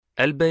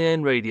Al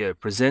Bayan Radio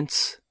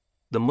presents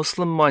The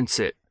Muslim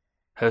Mindset,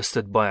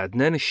 hosted by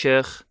Adnan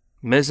al-Sheikh,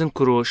 Mazen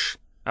Kurush,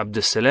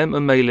 Abdussalam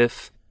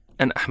Umaylif,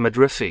 and Ahmed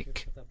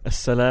Rafiq.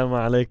 Assalamu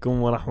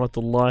alaikum wa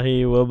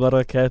rahmatullahi wa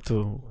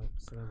barakatuh.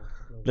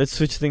 Let's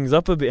switch things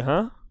up a bit,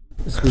 huh?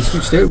 We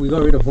switched it. We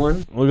got rid of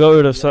one. We got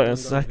rid of certain.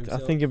 I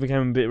think it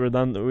became a bit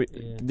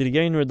redundant. Did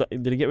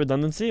he get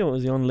redundancy, or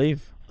was he on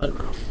leave? I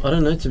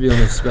don't know, to be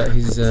honest, but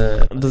his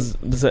Does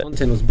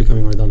content was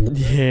becoming redundant.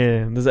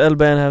 Yeah, does Al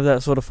Bayan have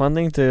that sort of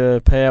funding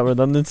to pay out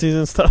redundancies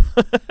and stuff?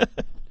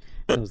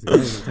 That was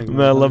the game.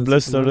 May Allah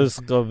bless the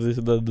risk of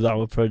the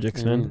da'wah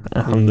projects, man.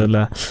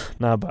 Alhamdulillah.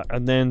 Nah, but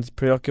Adnan's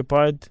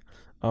preoccupied.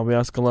 We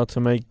ask Allah to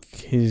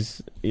make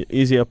his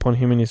easy upon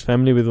him and his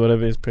family with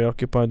whatever he's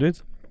preoccupied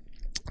with.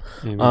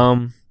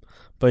 Amen.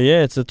 But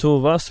yeah, it's the two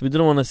of us. We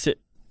didn't want to sit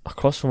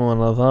across from one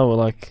another. We're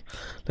like,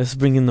 let's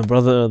bring in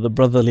the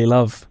brotherly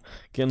love.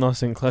 Get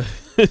nice and close.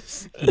 A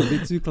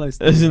bit too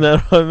close. Isn't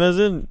that right,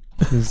 Mazen?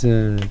 He's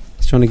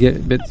trying to get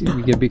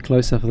a bit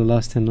closer for the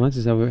last 10 nights.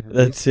 Is that what?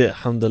 That's it.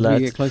 Alhamdulillah. We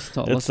get closer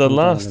to Allah. It's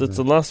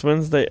the last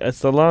Wednesday.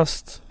 It's the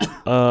last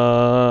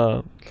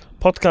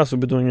podcast we'll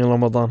be doing in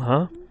Ramadan,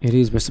 huh? It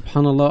is, but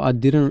subhanAllah,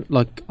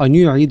 I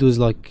knew Eid was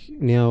like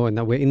now and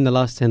that we're in the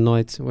last 10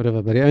 nights,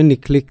 whatever, but it only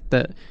clicked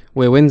that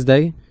we're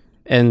Wednesday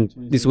and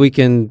this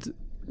weekend,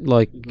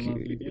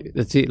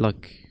 that's it,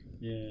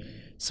 subhanAllah.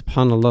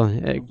 Sometimes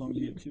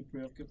you get too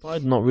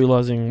preoccupied, not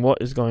realizing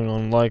what is going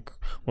on. Like,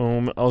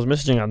 when I was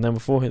messaging Adnan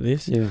before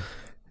this,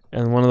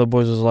 and one of the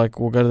boys was like,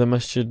 we'll go to the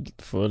masjid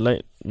for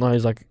late night.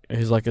 He's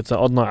like, it's an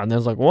odd night. And I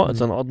was like, what?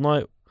 It's an odd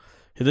night?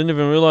 He didn't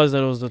even realize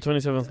that it was the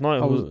 27th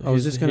night. I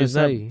was just going to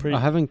say, I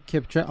haven't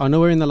kept track. I know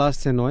we're in the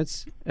last 10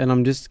 nights, and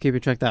I'm just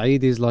keeping track that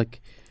Eid is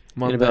like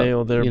Monday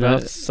or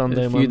thereabouts,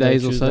 Sunday, a few Monday,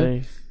 days Tuesday.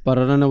 or so. But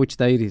I don't know which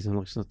day it is. I'm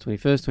like, it's not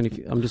 21st,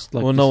 25th. I'm just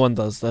like... Well, no one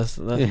does. That's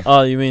Yeah.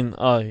 Oh, you mean,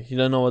 you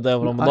don't know what day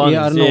of Ramadan is?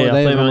 I don't know what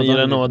day of Ramadan you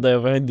don't know is. what day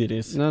of Eid it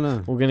is.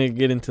 No. We're going to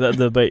get into that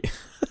debate.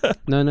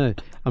 No.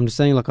 I'm just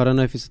saying, I don't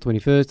know if it's the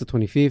 21st, the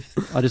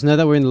 25th. I just know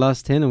that we're in the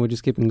last 10 and we're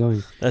just keeping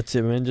going. That's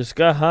it, man. Just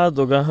go hard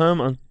or go home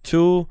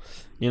until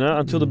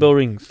the bell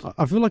rings.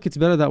 I feel like it's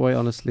better that way,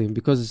 honestly,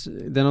 because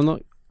then I'm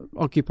not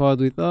occupied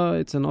with,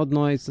 it's an odd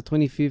night, it's the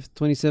 25th,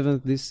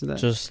 27th, this, that.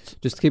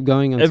 Just keep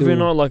going until... Every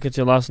night like it's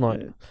your last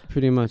night.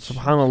 Pretty much.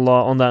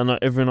 SubhanAllah, on that note,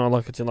 every night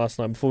like it's your last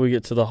night. Before we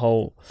get to the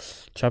whole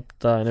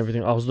chapter and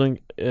everything, I was doing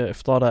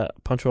iftar at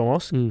Panchwa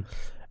Mosque,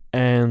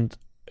 and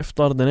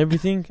iftar and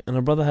everything, and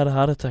a brother had a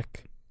heart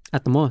attack.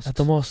 At the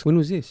mosque? When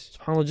was this?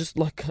 SubhanAllah, just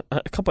like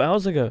a couple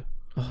hours ago.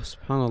 Oh,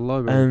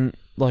 SubhanAllah, bro. And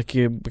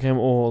it became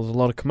a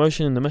lot of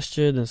commotion in the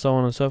masjid and so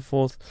on and so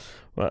forth.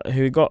 But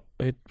he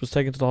was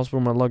taken to the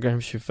hospital. May Allah grant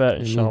him shifa,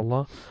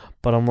 inshallah.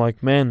 But I'm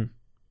like, man,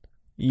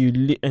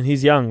 and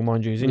he's young,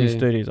 mind you, he's in his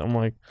 30s. I'm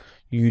like,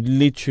 you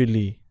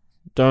literally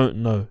don't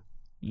know.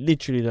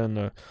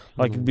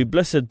 Like, it'd be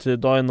blessed to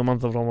die in the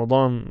month of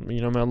Ramadan.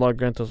 May Allah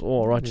grant us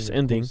all a righteous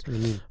ending.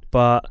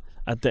 But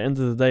at the end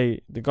of the day,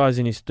 the guy's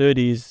in his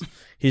 30s.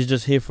 He's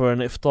just here for an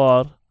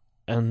iftar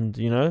and,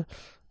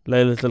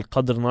 Laylat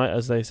al-Qadr night,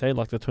 as they say,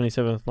 like the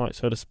 27th night,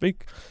 so to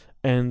speak.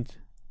 And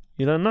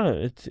you don't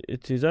know.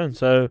 It's his own.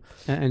 So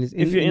and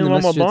if you're in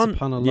Ramadan,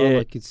 you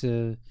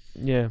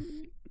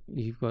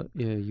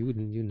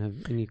wouldn't have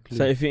any clue.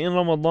 So if you're in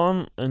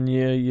Ramadan and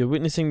you're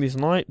witnessing this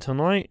night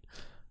tonight,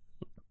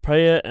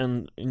 pray it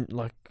and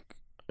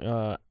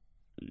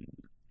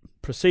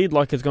proceed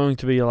like it's going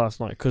to be your last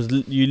night, because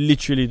you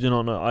literally do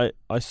not know.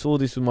 I saw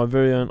this with my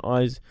very own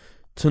eyes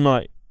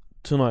tonight.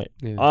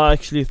 I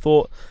actually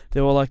thought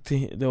they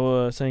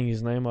were saying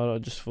his name.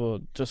 Just for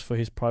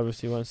his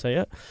privacy, won't say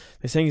it.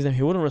 They're saying his name.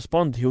 He wouldn't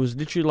respond. He was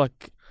literally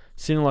like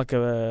sitting like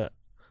a,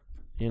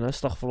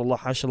 astaghfirullah,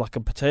 hasha, like a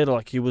potato.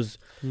 Like he was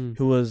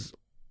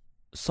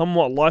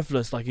somewhat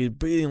lifeless. Like he's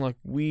breathing like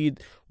weird.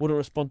 Wouldn't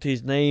respond to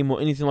his name or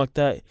anything like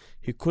that.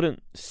 He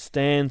couldn't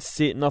stand,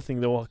 sit,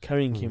 nothing. They were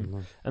carrying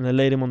him and they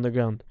laid him on the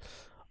ground.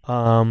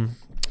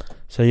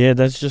 So yeah,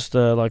 that's just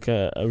like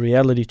a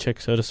reality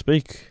check, so to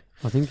speak.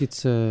 I think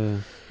it's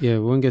we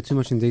won't get too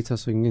much in detail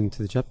so we can get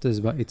into the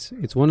chapters, but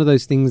it's one of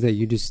those things that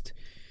you just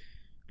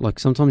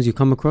sometimes you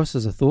come across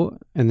as a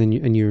thought and then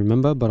you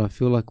remember, but I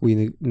feel like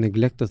we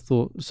neglect the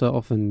thought so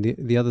often.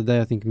 The other day,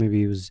 I think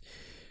maybe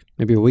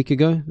a week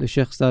ago, the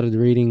Sheikh started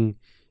reading.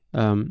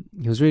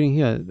 He was reading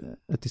here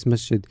at this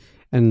masjid,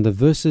 and the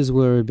verses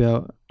were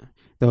about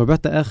the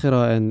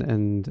akhirah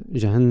and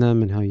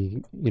Jahannam, and how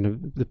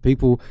the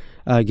people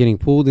getting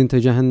pulled into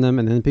Jahannam,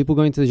 and then people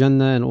going to the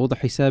Jannah and all the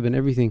hisab and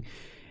everything.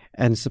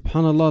 And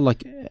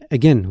subhanAllah,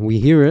 again, we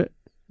hear it,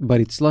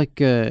 but it's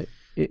like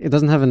it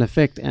doesn't have an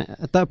effect.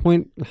 At that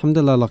point,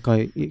 alhamdulillah,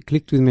 it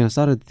clicked with me. I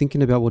started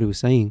thinking about what he was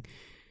saying,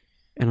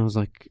 and I was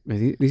like,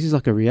 this is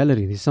like a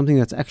reality. This is something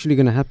that's actually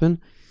going to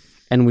happen,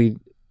 and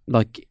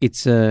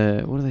it's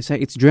what do they say?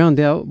 It's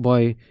drowned out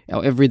by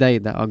our everyday,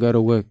 that I go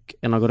to work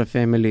and I got a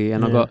family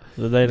and I got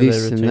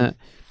this and that,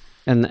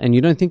 and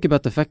you don't think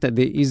about the fact that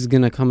there is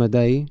going to come a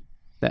day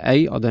that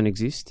A, I don't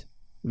exist,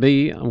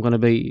 B, I'm going to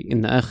be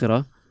in the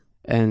akhirah.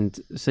 and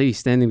say you're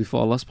standing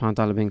before Allah subhanahu wa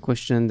ta'ala being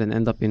questioned and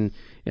end up in,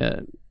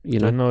 you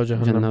know, Jannah or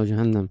Jannah or Jahannam.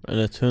 Jahannam. An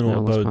May eternal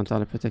Allah subhanahu wa abode.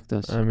 ta'ala protect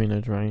us. I mean,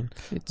 Ajra'in.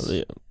 It's,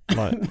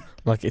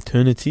 Like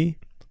eternity,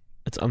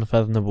 it's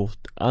unfathomable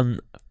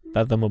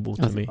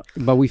to me.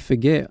 but we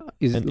forget,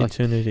 is And like,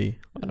 eternity,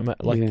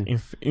 yeah.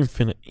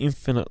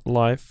 infinite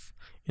life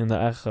in the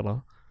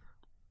akhirah,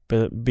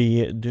 but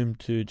be it doomed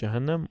to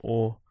Jahannam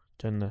or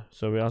Jannah.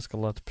 So we ask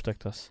Allah to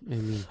protect us.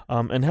 Ameen.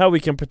 And how we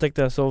can protect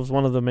ourselves,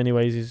 one of the many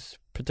ways is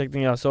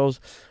protecting ourselves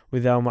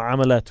with our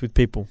mu'amalat with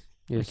people.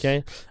 Yes.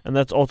 Okay, and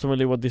that's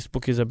ultimately what this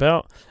book is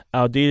about: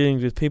 our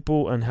dealings with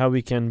people and how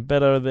we can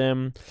better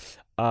them,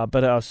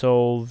 better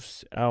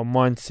ourselves, our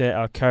mindset,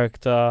 our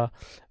character,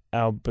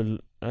 our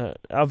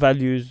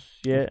values.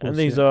 Yeah, Of course, and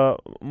these yeah. are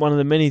one of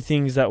the many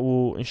things that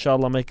will,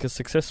 inshallah, make us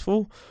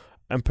successful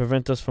and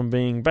prevent us from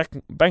being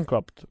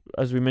bankrupt.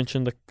 As we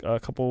mentioned a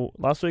couple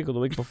last week or the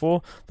week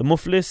before, the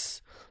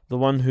muflis, the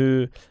one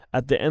who,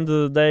 at the end of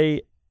the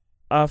day,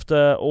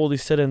 after all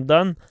is said and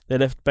done, they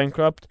left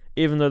bankrupt,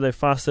 even though they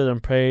fasted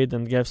and prayed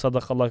and gave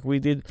sadaqah like we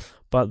did,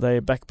 but they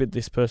backbit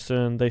this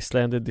person, they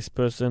slandered this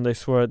person, they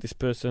swore at this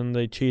person,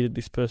 they cheated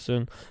this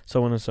person,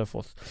 so on and so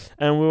forth.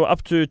 And we were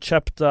up to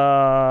chapter,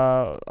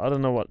 I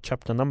don't know what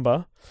chapter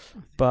number,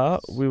 but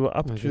we were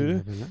up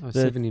to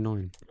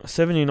 79.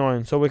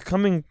 79. So we're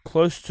coming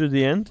close to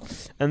the end.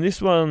 And this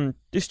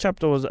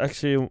chapter was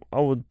actually, I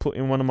would put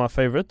in one of my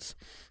favorites.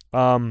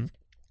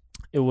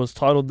 It was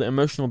titled The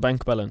Emotional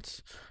Bank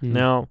Balance. Mm.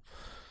 Now,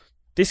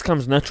 this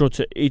comes natural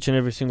to each and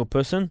every single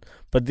person,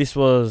 but this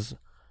was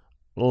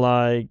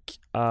like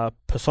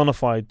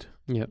personified,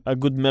 Yeah. a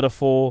good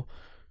metaphor,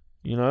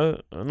 you know,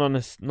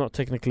 not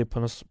technically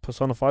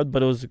personified,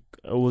 but it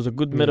was a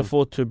good Yeah.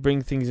 metaphor to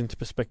bring things into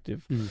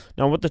perspective. Mm.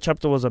 Now, what the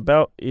chapter was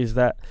about is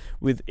that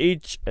with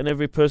each and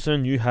every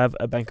person, you have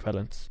a bank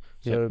balance.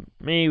 So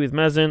me with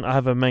Mazen, I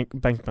have a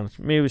bank balance.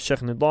 Me with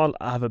Sheikh Nidal,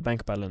 I have a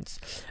bank balance.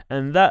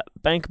 And that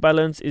bank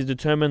balance is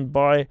determined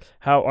by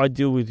how I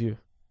deal with you.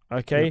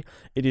 Okay? Yeah.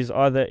 It is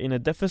either in a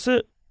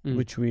deficit, Mm.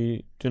 which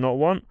we do not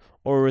want,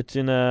 or it's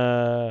in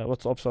a,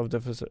 what's the opposite of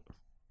deficit?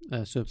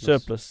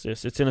 Surplus.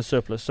 Yes, it's in a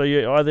surplus. So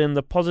you're either in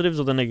the positives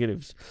or the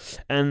negatives.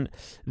 And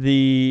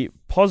the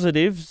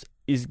positives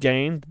is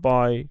gained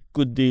by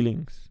good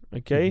dealings.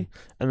 Okay?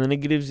 And the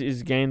negatives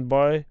is gained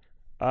by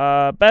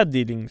bad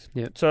dealings.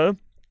 Yeah. So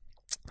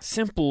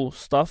simple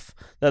stuff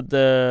that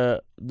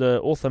the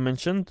author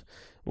mentioned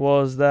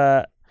was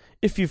that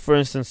if you, for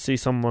instance, see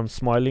someone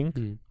smiling,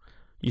 Mm.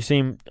 you see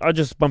him, I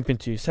just bump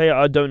into you. Say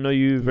I don't know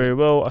you very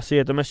well. I see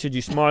you at the masjid,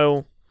 you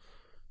smile,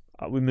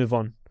 we move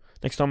on.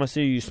 Next time I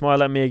see you, you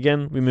smile at me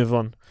again, we move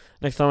on.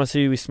 Next time I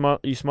see you,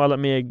 you smile at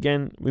me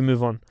again, we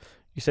move on.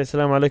 You say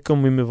Assalamu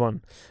alaikum, we move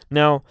on.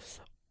 Now,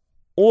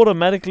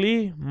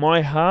 automatically,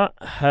 my heart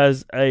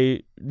has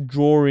a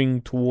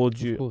drawing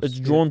towards you. course, It's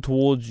yeah. drawn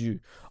towards you.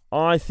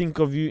 I think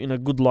of you in a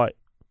good light.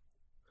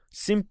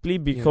 Simply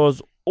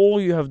because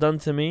all you have done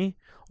to me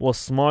was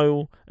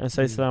smile and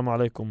say Assalamu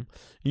alaikum.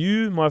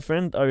 You, my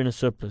friend, are in a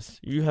surplus.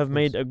 You have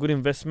made a good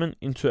investment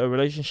into a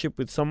relationship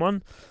with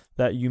someone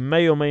that you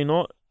may or may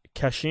not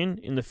cash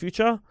in the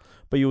future,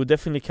 but you will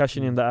definitely cash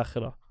in the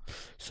akhirah.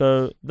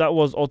 So that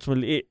was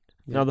ultimately it.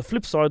 Yeah. Now the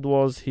flip side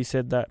was, he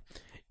said that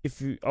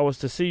if I was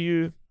to see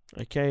you,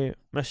 okay,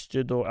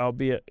 masjid or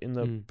albeit in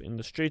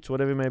the streets,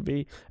 whatever it may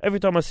be, every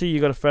time I see you, you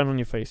got a frown on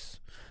your face.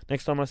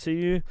 Next time I see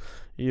you,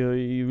 you're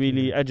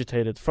really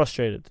agitated,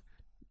 frustrated.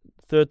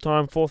 Third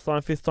time, fourth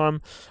time, fifth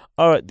time.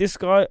 All right, this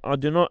guy, I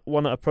do not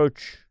want to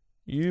approach.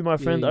 You, my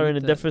friend, you are get in a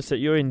that- deficit.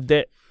 You're in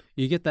debt.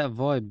 You get that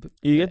vibe.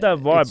 You get that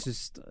vibe. It's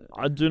just,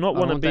 I do not I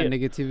want to want be. that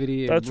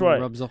negativity. That's it right.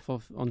 Rubs off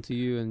onto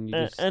you, and you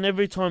just. And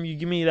every time you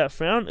give me that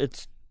frown,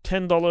 it's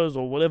 $10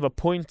 or whatever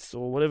points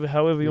or whatever,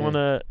 however you want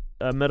to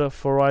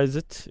metaphorize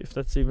it, if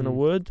that's even a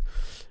word,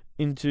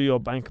 into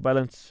your bank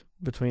balance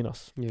between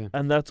us. Yeah.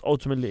 And that's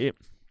ultimately it.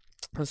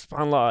 And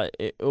subhanAllah,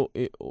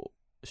 it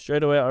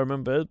straight away I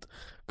remembered,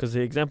 because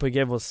the example he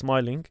gave was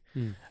smiling.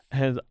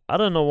 And I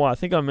don't know why, I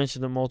think I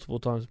mentioned it multiple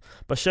times,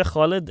 but Sheikh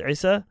Khalid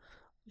Isa,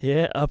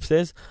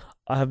 upstairs,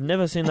 I have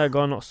never seen that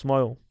guy not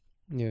smile.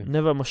 Yeah.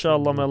 Never,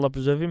 mashallah, may Allah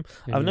preserve him.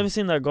 I've never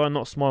seen that guy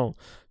not smile.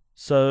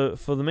 So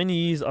for the many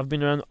years I've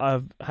been around,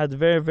 I've had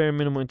very, very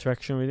minimal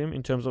interaction with him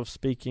in terms of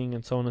speaking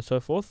and so on and so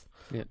forth.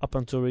 Yeah. Up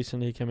until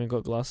recently, he came and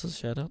got glasses.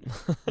 Shout out.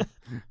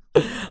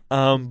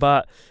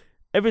 But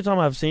every time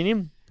I've seen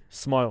him,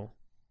 smile.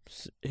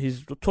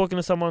 He's talking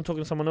to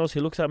someone else. He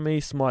looks at me,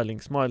 smiling.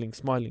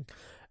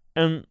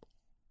 And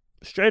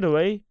straight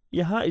away,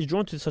 your heart is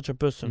drawn to such a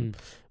person.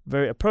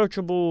 Very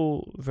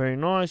approachable, very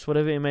nice,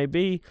 whatever it may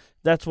be.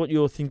 That's what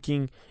you're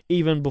thinking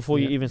even before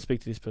you even speak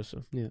to this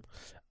person. Yeah.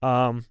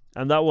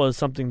 And that was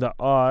something that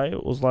I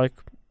was like,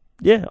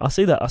 I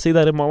see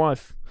that in my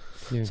life.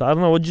 Yeah. So I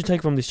don't know, what did you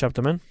take from this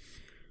chapter, man?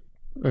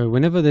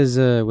 Whenever there's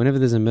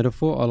a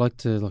metaphor, I like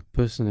to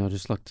personally, I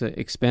just like to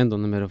expand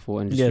on the metaphor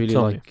and just really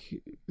totally.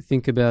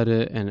 think about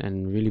it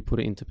and really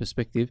put it into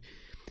perspective.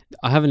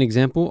 I have an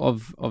example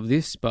of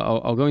this, but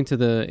I'll go into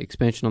the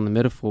expansion on the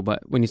metaphor.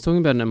 But when he's talking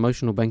about an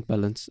emotional bank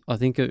balance, I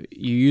think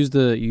you use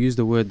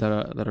the word that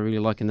I really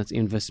like, and that's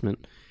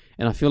investment.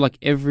 And I feel like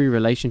every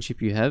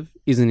relationship you have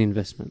is an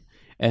investment,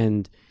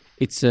 and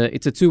it's a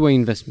two-way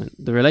investment.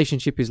 The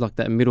relationship is like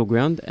that middle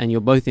ground, and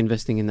you're both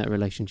investing in that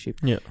relationship.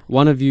 Yeah.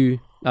 One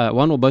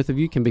or both of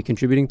you can be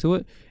contributing to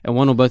it, and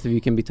one or both of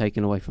you can be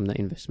taken away from that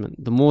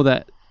investment. The more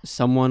that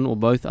someone or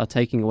both are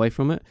taking away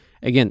from it,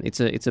 again, it's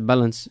a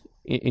balance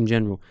in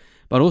general.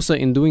 But also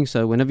in doing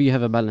so, whenever you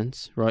have a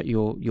balance, right,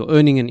 you're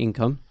earning an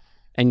income,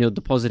 and you're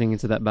depositing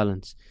into that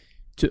balance.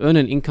 To earn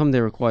an income,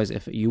 there requires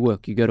effort. You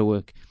work, you go to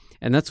work.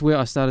 And that's where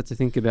I started to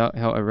think about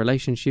how a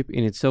relationship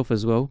in itself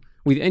as well,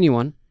 with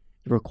anyone,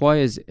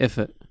 requires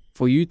effort.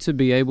 For you to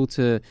be able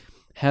to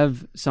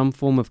have some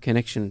form of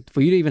connection,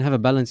 for you to even have a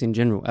balance in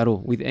general at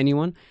all, with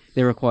anyone,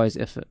 there requires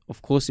effort.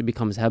 Of course, it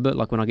becomes habit.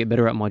 Like when I get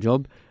better at my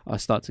job, I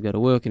start to go to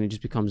work and it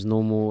just becomes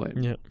normal.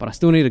 Yeah. But I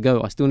still need to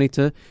go. I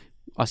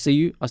see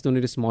you, I still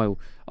need to smile.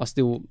 I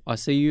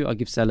see you, I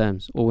give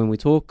salams. Or when we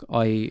talk,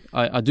 I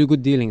do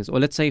good dealings. Or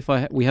let's say if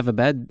we have a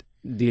bad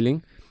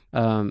dealing,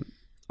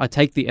 I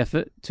take the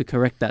effort to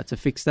correct that, to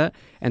fix that,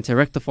 and to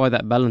rectify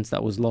that balance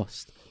that was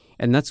lost.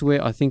 And that's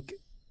where I think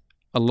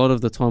a lot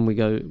of the time we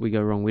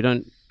go wrong.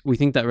 We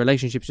think that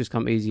relationships just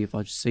come easy. If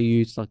I just see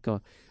you, it's like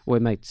we're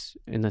mates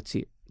and that's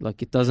it.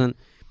 Like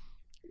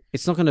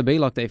it's not going to be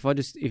like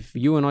that. If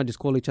you and I just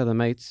call each other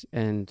mates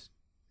and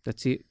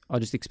that's it, I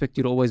just expect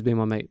you to always be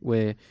my mate,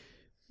 where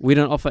we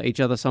don't offer each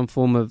other some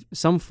form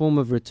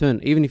of return,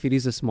 even if it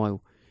is a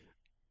smile.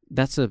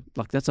 That's a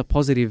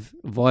positive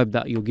vibe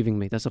that you're giving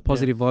me. That's a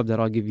positive vibe that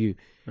I give you.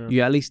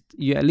 Yeah.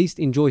 You at least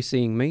enjoy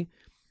seeing me,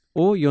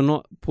 or you're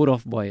not put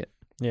off by it.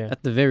 Yeah.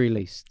 At the very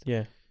least.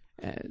 Yeah.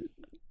 And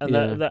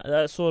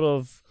that sort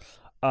of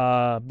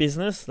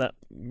business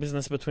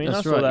between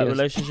us, right, or that yes.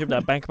 relationship,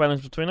 that bank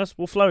balance between us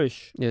will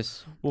flourish.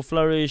 Yes. Will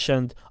flourish,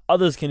 and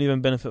others can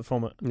even benefit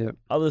from it. Yeah.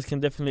 Others can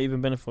definitely even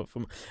benefit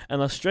from it.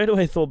 And I straight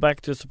away thought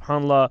back to,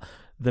 subhanAllah,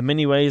 the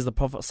many ways the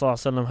Prophet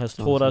ﷺ has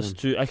taught us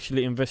to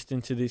actually invest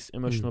into this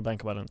emotional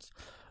bank balance.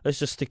 Let's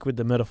just stick with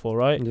the metaphor,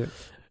 right? Yeah.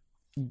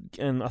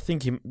 And I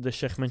think the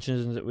Sheikh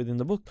mentions it within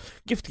the book.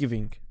 Gift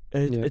giving.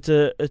 It's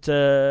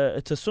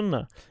a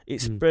sunnah.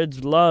 It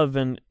spreads love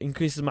and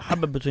increases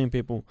mahabbah between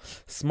people.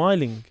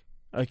 Smiling,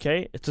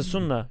 okay, it's a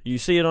sunnah. You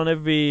see it on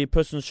every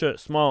person's shirt.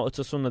 Smile, it's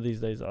a sunnah these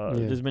days.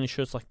 There's many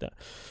shirts like that.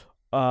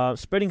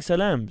 Spreading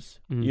salams.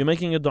 You're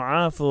making a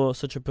dua for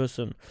such a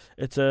person.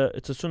 It's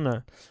a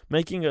sunnah.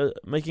 Making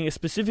a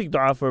specific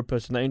dua for a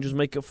person. The angels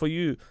make it for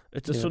you.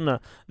 It's a sunnah.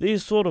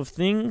 These sort of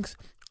things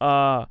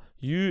are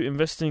you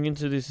investing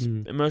into this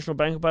emotional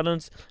bank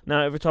balance.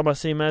 Now every time I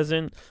see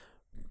Mazen,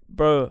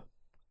 bro,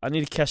 I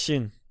need to cash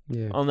in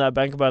on that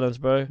bank balance,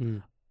 bro.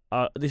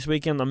 This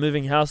weekend I'm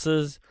moving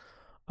houses.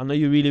 I know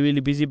you're really,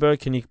 really busy, bro.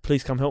 Can you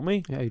please come help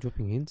me? Yeah, are you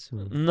dropping hints?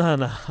 No.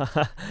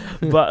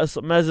 But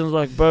Mazen's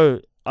like,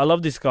 bro, I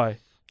love this guy.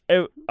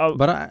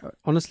 But I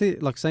honestly,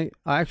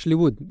 I actually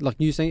would. Like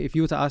you saying, if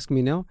you were to ask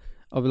me now,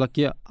 I'll be like,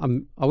 yeah, I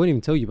wouldn't even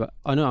tell you, but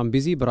I know I'm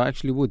busy, but I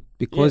actually would,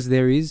 because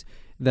there is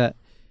that.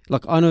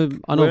 Like I know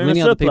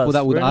many other people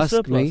that would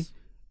ask me,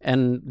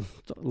 and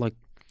like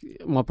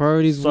my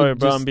priorities. Sorry,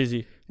 bro, I'm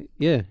busy.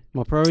 Yeah,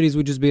 my priorities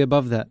would just be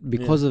above that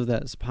because of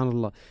that,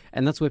 subhanAllah.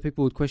 And that's where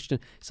people would question.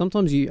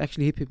 Sometimes you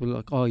actually hear people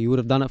like, oh, you would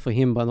have done it for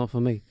him, but not for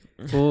me.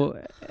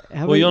 Or,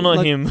 well, you're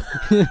not him.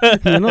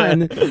 You're not,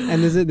 and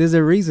there's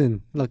a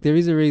reason. Like there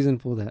is a reason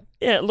for that.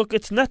 Yeah, look,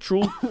 it's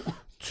natural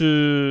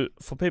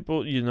for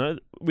people,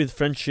 with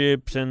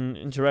friendships and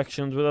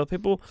interactions with other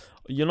people.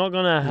 You're not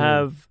gonna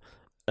have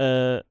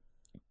a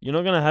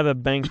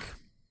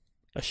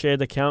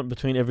shared account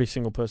between every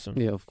single person.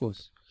 Yeah, of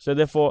course. So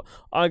therefore,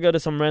 I go to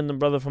some random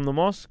brother from the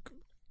mosque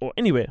or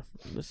anywhere.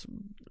 Let's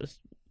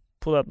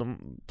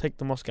take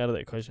the mosque out of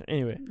the equation.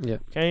 Anyway, yeah.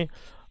 Okay,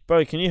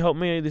 bro, can you help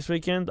me this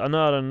weekend? I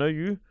know I don't know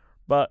you,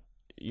 but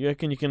you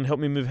reckon you can help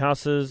me move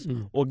houses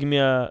or give me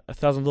a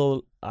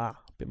 $1,000?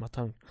 Bit my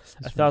tongue.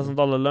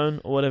 $1,000 loan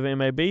or whatever it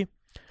may be.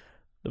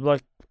 They're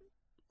like,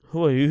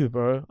 who are you,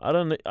 bro? I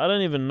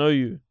don't even know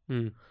you.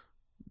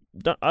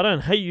 I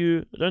don't hate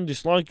you. I don't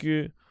dislike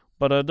you,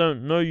 but I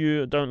don't know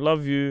you. I don't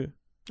love you.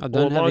 I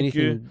don't have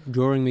anything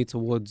drawing me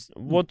towards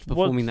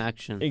performing the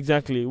action.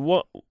 Exactly.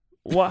 What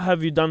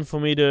have you done for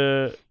me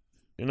to,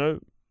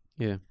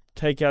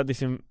 take out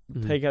this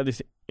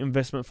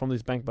investment from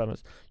this bank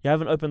balance? You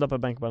haven't opened up a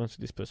bank balance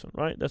to this person,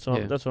 right? That's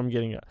what I'm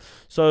getting at.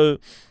 So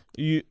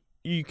you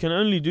can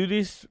only do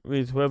this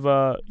with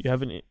whoever you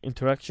have an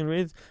interaction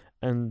with,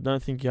 and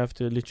don't think you have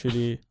to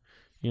literally.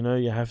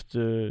 You have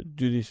to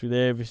do this with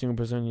every single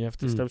person. You have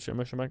to establish your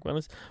emotional bank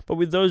balance. But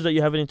with those that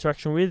you have an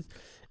interaction with,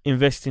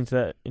 invest into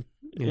that.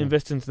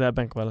 Invest into that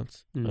bank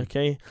balance.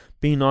 Okay,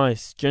 be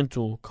nice,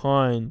 gentle,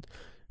 kind,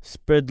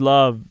 spread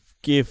love,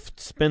 gift,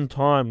 spend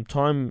time.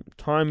 Time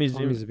is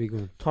a big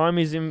one. Time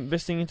is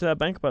investing into that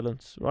bank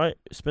balance, right?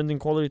 Spending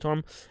quality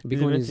time. A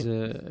big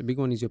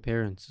one is your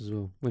parents as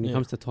well. When it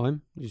comes to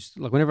time, just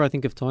like whenever I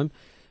think of time,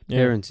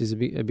 parents is a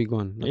big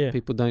one. Like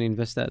people don't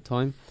invest that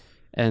time.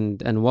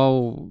 And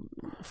while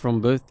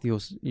from birth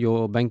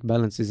your bank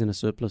balance is in a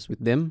surplus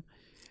with them,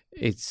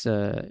 it's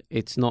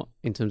not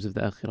in terms of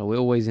the akhirah. We're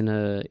always in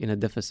a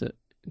deficit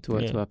to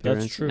our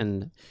parents. That's true.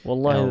 And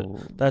Wallahi,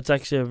 that's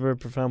actually a very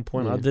profound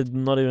point. I Yeah. did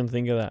not even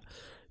think of that.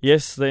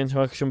 Yes, the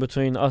interaction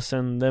between us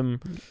and them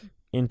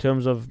in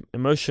terms of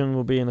emotion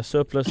will be in a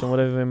surplus and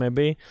whatever it may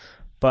be,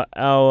 but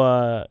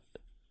our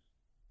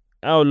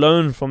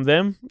loan from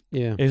them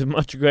yeah, is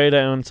much greater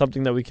and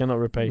something that we cannot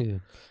repay. yeah,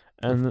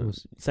 of And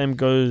course. same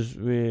goes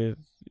with,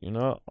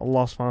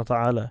 Allah subhanahu wa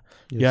ta'ala.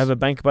 You Yes. have a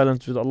bank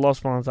balance with Allah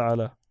subhanahu wa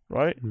ta'ala,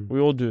 right? Mm. We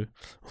all do.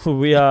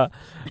 We are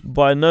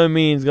by no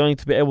means going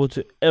to be able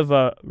to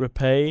ever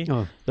repay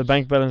Oh, the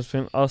bank balance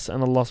between us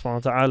and Allah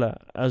subhanahu wa ta'ala.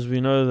 As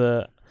we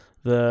know,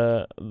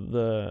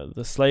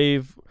 the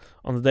slave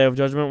on the day of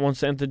judgment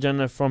wants to enter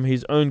Jannah from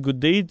his own good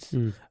deeds,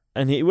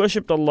 and he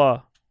worshipped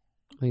Allah.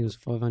 I think it was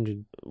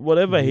 500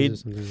 Whatever years or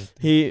something like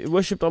that. he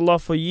worshipped Allah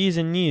for years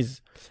and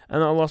years,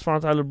 and Allah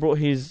subhanahu wa ta'ala brought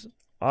his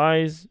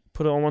eyes,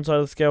 put it on one side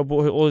of the scale,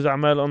 brought all his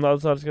a'mal on the other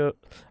side of the scale,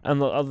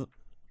 and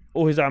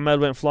all his a'mal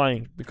went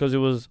flying because it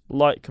was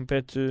light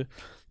compared to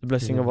the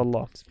blessing of Yeah.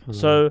 Allah. SubhanAllah.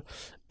 So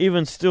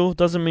even still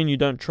doesn't mean you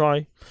don't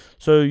try.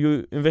 So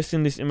you invest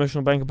in this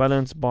emotional bank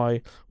balance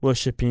by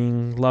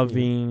worshipping,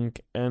 loving,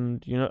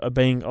 and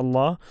obeying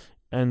Allah,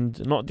 and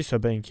not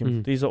disobeying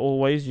Him. These are all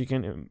ways you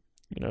can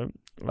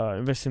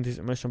invest in this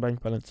emotional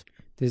bank balance.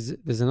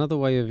 There's another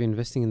way of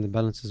investing in the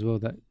balance as well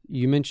that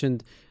you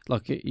mentioned,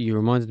 like you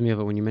reminded me of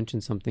it when you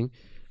mentioned something,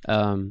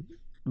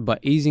 but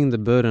easing the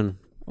burden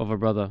of a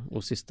brother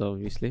or sister,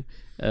 obviously,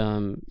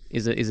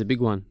 is a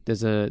big one.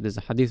 There's a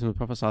hadith from the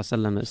Prophet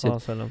ﷺ that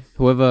said,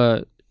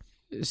 whoever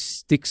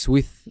sticks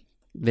with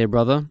their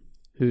brother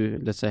who,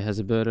 let's say, has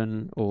a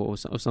burden or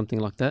something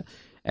like that,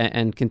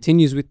 and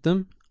continues with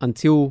them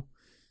until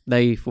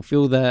they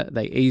fulfill that,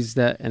 they ease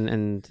that,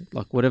 and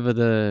like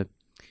whatever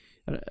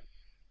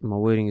my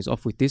wording is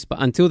off with this,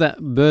 but until that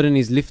burden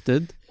is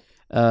lifted,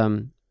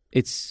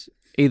 it's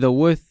either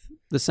worth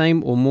the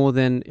same or more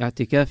than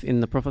i'tikaf in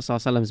the Prophet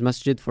ﷺ's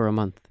masjid for a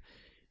month.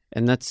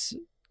 And that's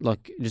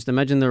like, just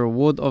imagine the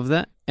reward of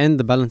that and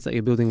the balance that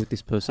you're building with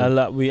this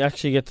person. We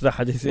actually get to the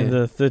hadith in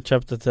the 3rd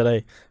chapter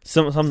today.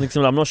 Something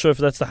similar. I'm not sure if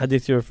that's the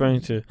hadith you're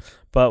referring to,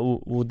 but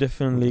we'll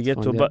definitely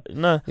get to it. But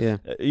no,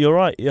 you're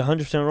right. You're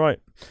 100% right.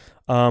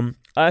 I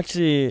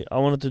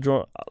wanted to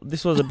draw.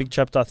 This was a big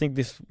chapter. I think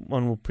this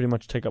one will pretty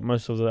much take up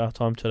most of our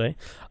time today.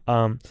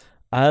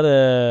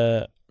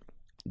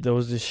 There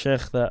was this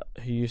sheikh that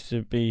he used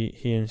to be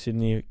here in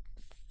Sydney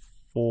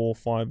 4 or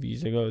 5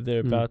 years ago,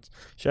 thereabouts.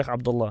 Sheikh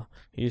Abdullah.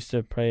 He used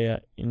to pray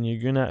in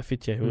Yaguna at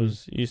Fitya.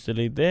 He used to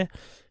lead there.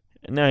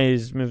 Now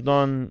he's moved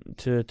on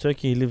to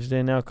Turkey. He lives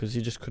there now because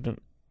he just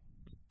couldn't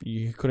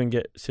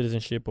get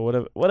citizenship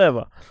or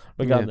whatever.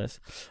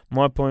 Regardless,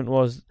 my point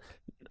was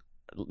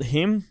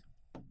him.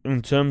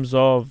 In terms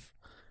of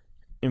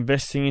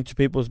investing into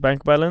people's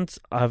bank balance,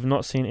 I have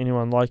not seen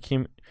anyone like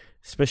him,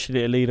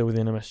 especially a leader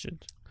within a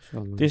masjid.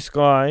 This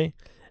guy,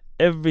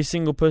 every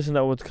single person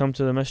that would come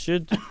to the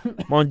masjid,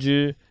 mind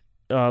you,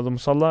 the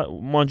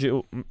musalla, mind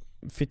you,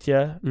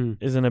 Fitya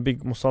isn't a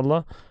big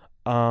musalla.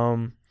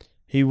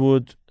 He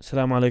would,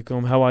 Assalamu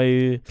alaikum, how are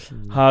you?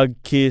 Hug,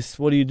 kiss,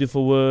 what do you do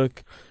for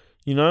work?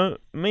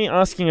 Me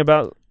asking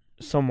about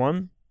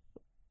someone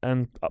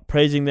and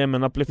praising them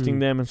and uplifting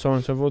them and so on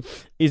and so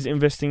forth is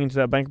investing into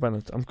that bank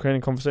balance. I'm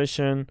creating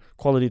conversation,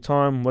 quality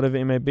time, whatever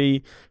it may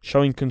be.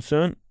 Showing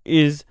concern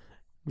is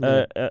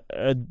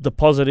a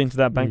deposit into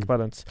that bank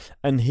balance.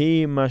 And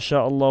he,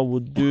 mashallah,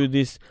 would do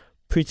this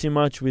pretty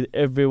much with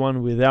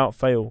everyone without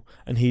fail.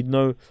 And he'd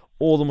know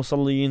all the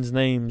Musalliin's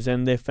names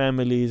and their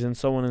families and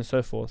so on and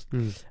so forth.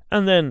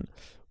 And then,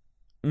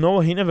 no,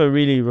 he never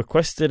really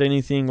requested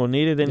anything or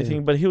needed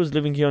anything, but he was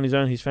living here on his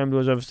own. His family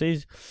was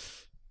overseas.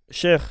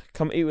 Sheikh,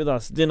 come eat with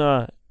us,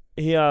 dinner,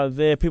 here,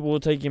 there. People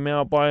will take him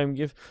out, buy him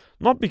gift.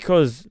 Not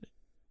because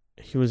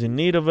he was in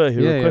need of it,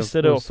 he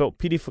requested it or felt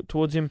pity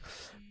towards him.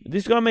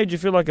 This guy made you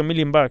feel like $1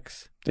 million.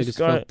 They just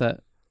felt that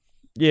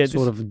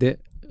sort of debt,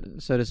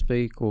 so to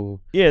speak,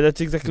 or... Yeah,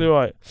 that's exactly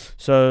right.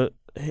 So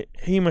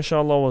he,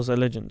 mashallah, was a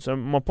legend. So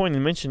my point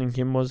in mentioning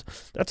him was,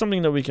 that's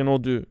something that we can all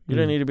do. You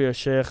don't need to be a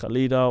sheikh, a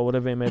leader, or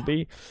whatever it may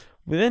be.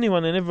 With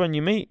anyone and everyone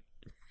you meet,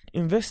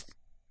 invest,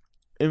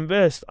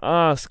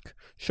 ask,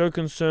 show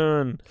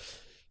concern,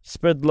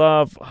 spread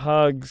love,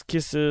 hugs,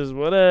 kisses,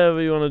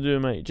 whatever you want to do,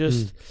 mate.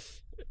 Just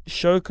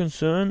show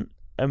concern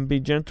and be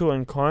gentle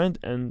and kind,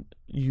 and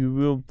you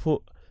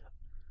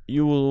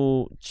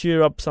will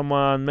cheer up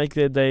someone, make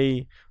their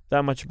day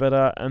that much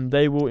better, and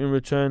they will in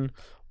return,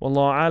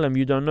 wallahu alam,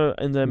 you don't know,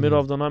 in the middle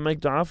of the night make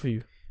dua for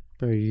you.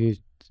 Bro,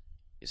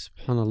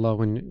 subhanallah,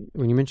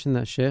 when you mentioned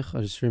that sheikh,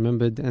 I just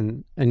remembered,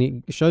 and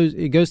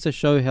it goes to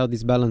show how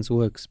this balance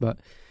works. But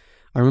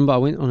I remember I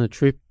went on a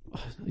trip.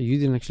 You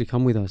didn't actually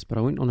come with us, but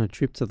I went on a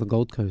trip to the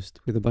Gold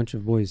Coast with a bunch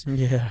of boys.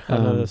 Yeah, I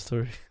know that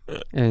story.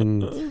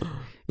 And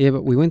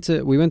but we went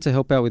to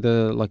help out with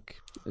an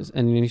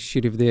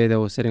initiative there. They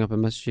were setting up a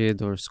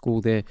masjid or a school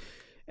there,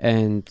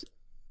 and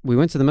we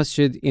went to the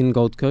masjid in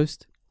Gold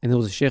Coast, and there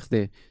was a sheikh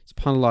there.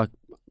 SubhanAllah,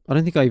 I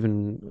don't think I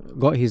even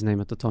got his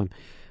name at the time.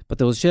 But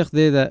there was a sheikh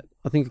there that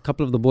I think a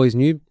couple of the boys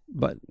knew,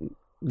 but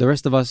the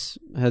rest of us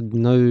had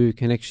no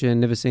connection,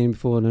 never seen him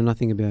before, know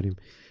nothing about him.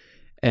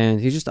 And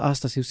he just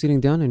asked us, he was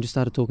sitting down and just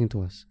started talking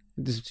to us.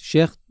 This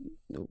sheikh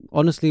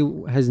honestly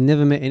has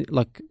never met any,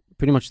 like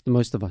pretty much the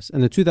most of us.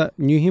 And the two that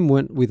knew him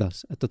weren't with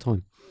us at the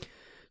time.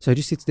 So he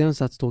just sits down,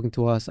 starts talking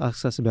to us,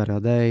 asks us about our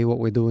day, what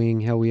we're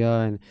doing, how we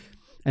are,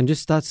 and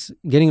just starts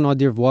getting an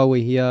idea of why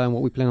we're here and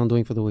what we plan on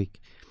doing for the week.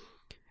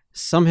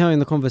 Somehow in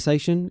the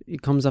conversation,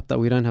 it comes up that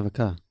we don't have a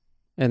car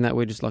and that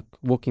we're just like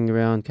walking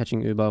around,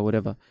 catching Uber,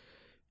 whatever.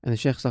 And the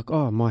sheikh's like,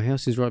 oh, my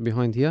house is right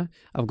behind here.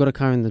 I've got a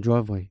car in the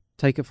driveway.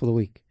 Take it for the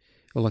week.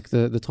 Or like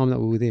the time that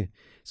we were there.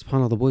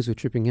 SubhanAllah, the boys were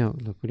tripping out.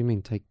 Like, what do you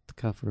mean take the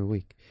car for a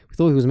week? We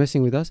thought he was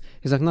messing with us.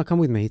 He's like, no, come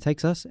with me. He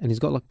takes us and he's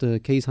got like the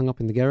keys hung up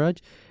in the garage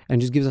and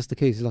just gives us the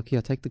keys. He's like,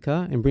 yeah, take the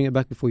car and bring it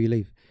back before you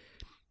leave.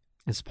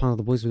 And SubhanAllah,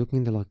 the boys were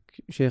looking, they're like,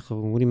 Sheikh,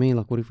 what do you mean?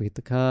 Like, what if we hit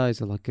the car?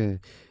 Is it like a...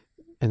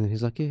 And then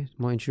he's like, yeah,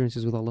 my insurance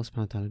is with Allah subhanahu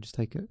wa ta'ala, just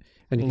take it.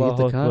 And if you hit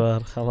the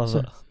car, so,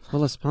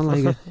 Allah subhanahu wa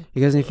ta'ala, he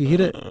goes, and if you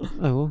hit it, oh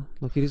well,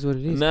 look, it is what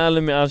it is. Now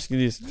let me ask you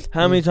this.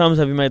 How many times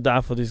have you made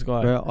dua for this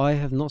guy? Bro, I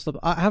have not stopped.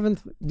 I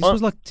haven't, this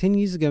was like 10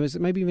 years ago,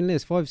 maybe even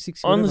less, 5,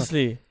 6 years.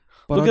 Honestly,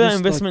 look at that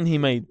investment he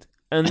made.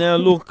 And now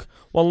look,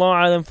 wallahu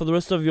alam, for the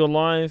rest of your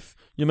life,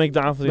 you make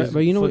dua for this,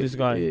 you know this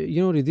guy.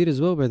 You know what he did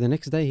as well, bro? The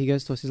next day he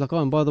goes to us, he's like,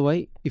 oh, and by the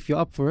way, if you're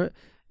up for it,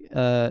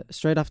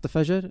 straight after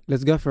Fajr,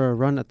 let's go for a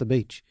run at the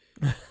beach.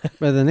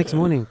 But the next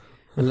morning,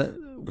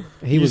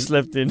 he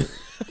slept in.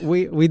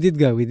 we did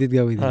go with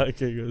him.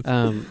 Okay, good.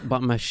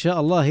 But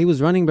mashallah, he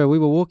was running, bro. We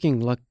were walking.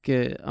 Like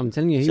I'm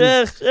telling you,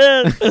 Sheikh,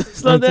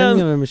 slow down. Telling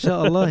you,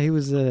 mashallah, he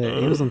was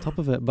on top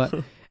of it. But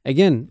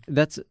again,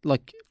 that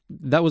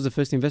was the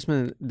first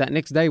investment. That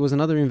next day was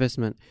another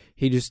investment.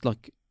 He just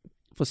like,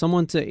 for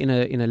someone to in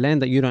a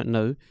land that you don't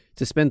know,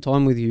 to spend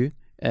time with you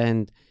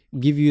and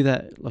give you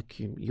that, like,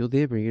 you're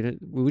there, bro.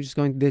 We were just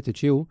going there to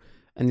chill,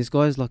 and this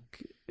guy's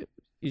like,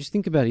 you just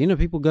think about it. You know,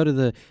 people go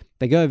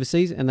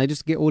overseas and they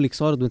just get all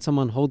excited when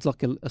someone holds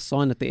like a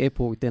sign at the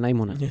airport with their name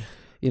on it. Yeah.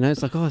 You know,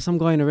 it's like, oh, some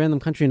guy in a random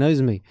country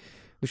knows me.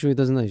 Which he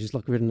doesn't know, he's just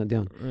like written it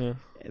down. Yeah.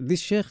 This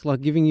sheikh,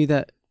 like, giving you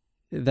that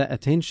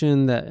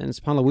attention, and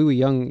subhanAllah, we were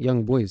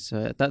young boys.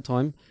 So at that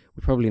time,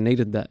 we probably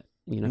needed that,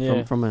 you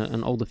know, from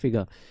an older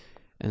figure.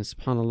 And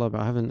subhanAllah,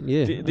 but I haven't,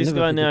 This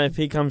guy now, if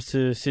he comes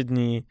to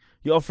Sydney,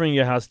 you're offering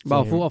your house to him.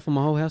 I'll offer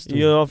my whole house to him.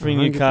 You're offering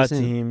your car to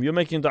him. You're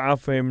making dua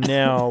for him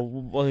now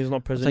while he's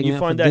not present. You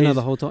find out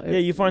the whole time. Yeah,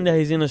 you find out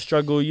he's in a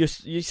struggle. You're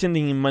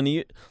sending him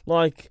money.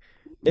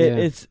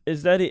 It's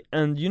that it.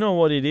 And you know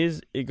what it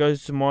is? It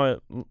goes to my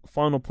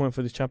final point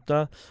for this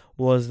chapter,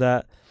 was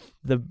that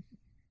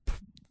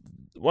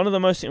one of the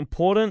most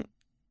important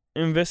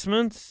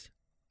investments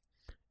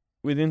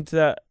within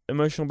that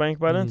emotional bank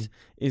balance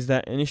is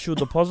that initial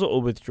deposit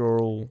or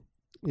withdrawal.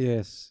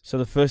 Yes. So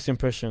the first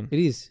impression. It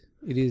is.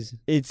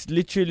 It's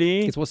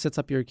literally... It's what sets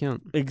up your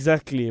account.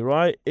 Exactly,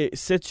 right? It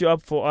sets you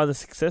up for either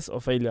success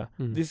or failure.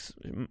 This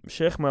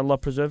Sheikh, may Allah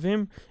preserve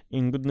him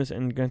in goodness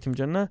and grant him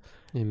Jannah.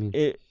 Ameen.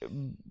 It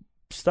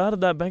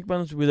started that bank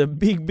balance with a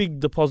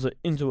big deposit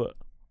into it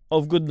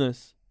of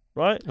goodness,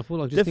 right? I feel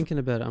like just thinking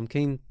about it, I'm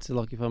keen to,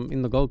 like, if I'm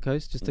in the Gold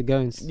Coast, just to go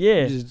and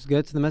just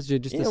go to the masjid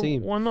just to see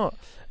him. Why not?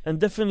 And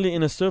definitely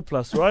in a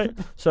surplus, right?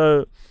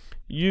 So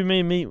you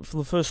meet for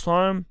the first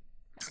time.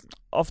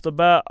 Off the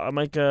bat, I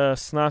make a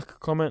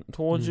snark comment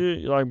towards you.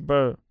 You're like,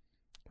 bro,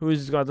 who is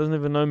this guy? Doesn't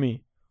even know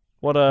me.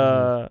 What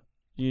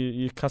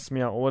you cuss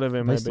me out or whatever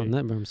it may be. Based on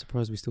that, bro, I'm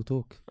surprised we still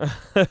talk.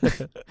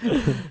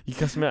 You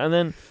cuss me out, and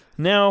then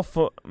now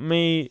for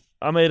me,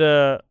 I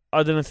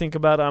didn't think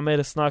about it. I made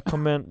a snark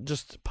comment,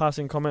 just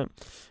passing comment.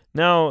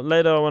 Now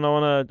later, when I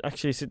want to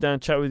actually sit down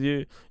and chat with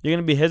you, you're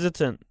gonna be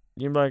hesitant.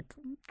 You're like,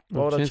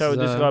 why would I chat with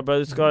this guy, bro?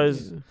 This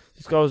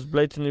guy was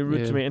blatantly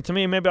rude to me. And to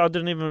me, maybe it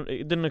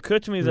didn't occur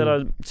to me that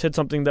I said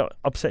something that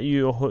upset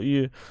you or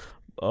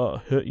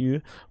hurt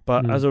you.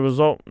 But as a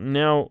result,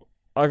 now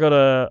I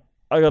gotta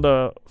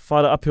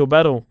fight an uphill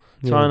battle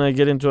trying to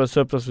get into a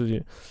surplus with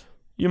you.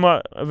 You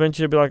might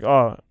eventually be like,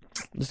 oh,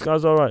 this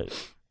guy's alright.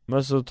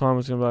 Most of the time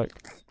it's gonna be like,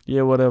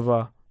 yeah,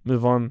 whatever,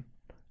 move on.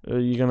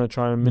 You're gonna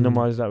try and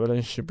minimize that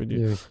relationship with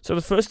you. So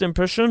the first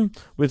impression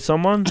with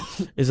someone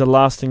is a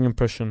lasting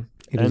impression.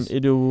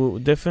 It will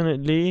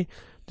definitely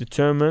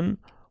determine,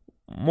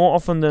 more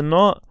often than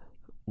not,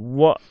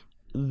 what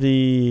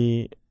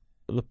the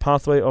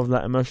pathway of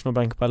that emotional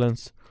bank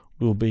balance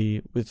will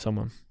be with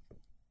someone.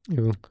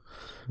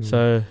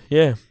 So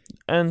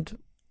and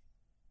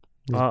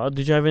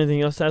did you have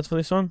anything else to add for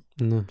this one?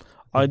 No.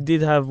 I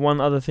did have one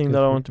other thing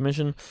that I want to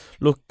mention.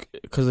 Look,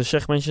 because the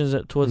Sheikh mentions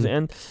it towards the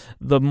end,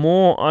 the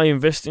more I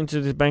invest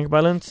into this bank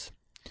balance,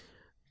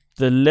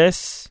 the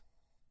less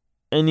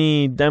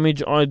any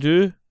damage I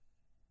do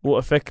will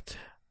affect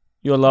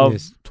your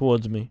love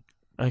towards me.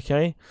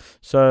 Okay?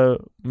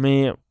 So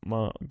me,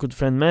 my good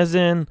friend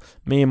Mazen,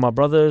 me and my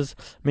brothers,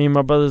 we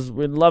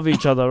love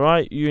each other,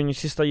 right? You and your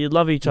sister, you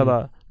love each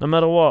other no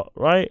matter what,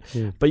 right?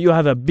 But you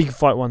have a big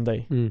fight one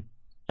day.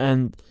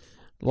 And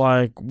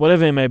like,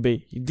 whatever it may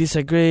be, you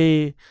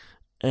disagree,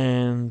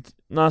 and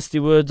nasty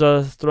words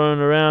are thrown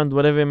around,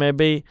 whatever it may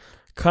be.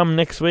 Come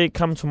next week,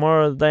 come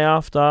tomorrow, the day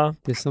after,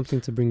 There's something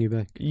to bring you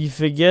back. you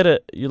forget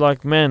it. You're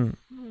like, man,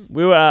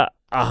 we were at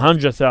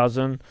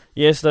 100,000.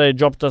 Yesterday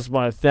dropped us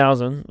by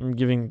 1,000. I'm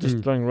just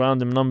throwing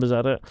random numbers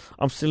at it.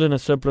 I'm still in a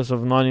surplus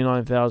of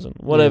 99,000.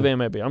 Whatever it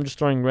may be. I'm just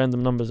throwing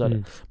random numbers at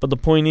it. But the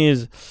point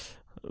is,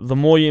 the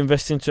more you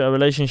invest into a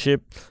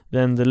relationship,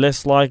 then the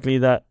less likely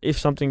that if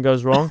something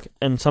goes wrong,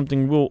 and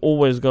something will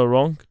always go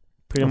wrong,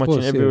 pretty much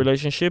in every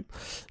relationship,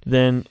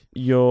 then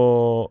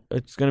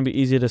it's going to be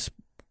easier to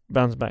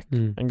bounce back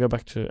and go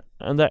back to it.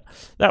 And that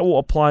will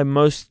apply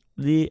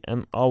mostly,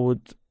 and I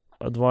would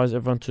advise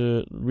everyone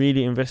to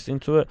really invest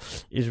into it,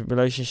 is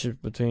relationships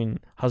between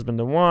husband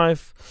and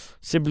wife,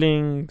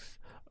 siblings,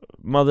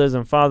 mothers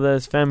and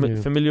fathers,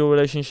 familial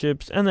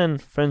relationships, and then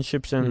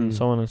friendships and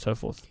so on and so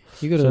forth.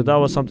 So that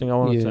was something I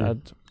wanted to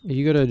add.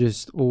 You gotta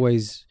just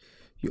always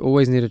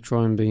need to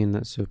try and be in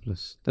that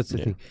surplus. That's the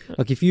thing.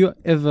 Like, if you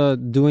ever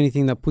do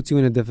anything that puts you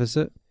in a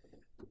deficit,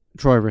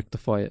 try to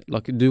rectify it.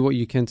 Like, do what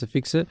you can to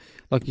fix it.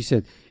 Like you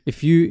said,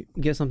 if you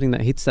get something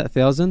that hits that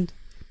 1,000,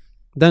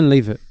 don't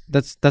leave it.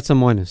 That's a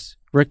minus.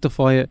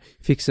 Rectify it,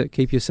 fix it,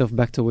 keep yourself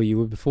back to where you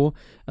were before,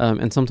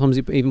 and sometimes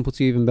it even puts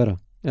you even better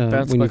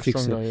when you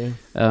fix it.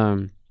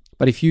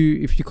 But if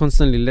you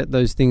constantly let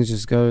those things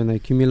just go and they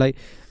accumulate,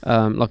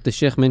 like the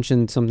Sheikh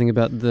mentioned something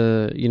about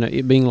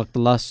it being like the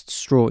last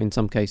straw in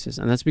some cases,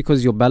 and that's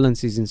because your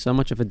balance is in so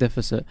much of a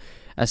deficit.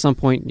 At some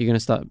point,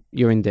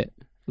 you're in debt.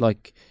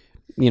 Like,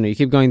 you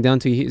keep going down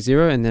till you hit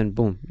zero, and then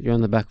boom, you're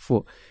on the back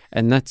foot.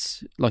 And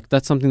that's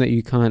something that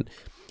you can't.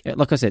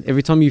 Like I said,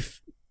 every time you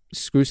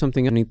screw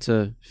something, you need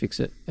to fix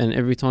it, and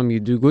every time you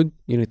do good,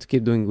 you need to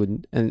keep doing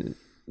good, and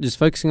just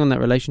focusing on that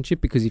relationship.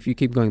 Because if you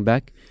keep going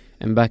back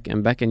and back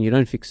and back, and you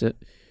don't fix it,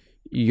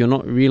 you're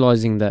not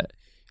realizing that,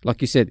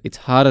 like you said, it's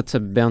harder to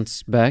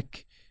bounce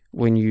back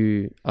when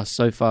you are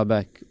so far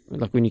back.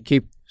 Like, when you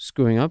keep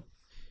screwing up,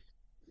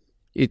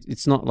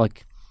 it's not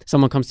like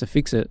someone comes to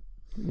fix it.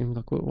 You're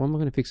like, well, what am I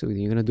going to fix it with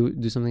you? You're going to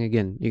do something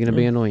again. You're going to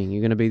be annoying.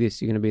 You're going to be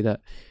this. You're going to be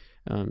that.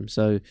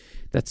 So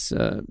that's,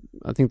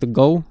 I think, the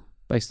goal,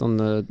 based on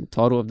the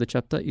title of the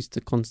chapter, is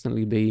to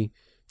constantly be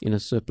in a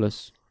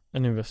surplus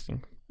and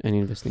investing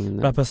in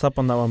that. Wrap us up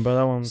on that one, bro.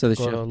 That one So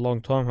got a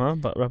long time, huh?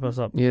 But wrap us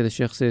up. Yeah, the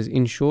Sheikh says,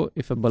 in short,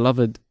 if a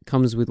beloved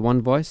comes with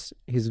one vice,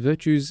 his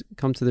virtues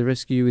come to the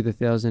rescue with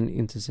 1,000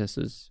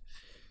 intercessors.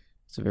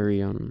 It's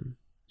very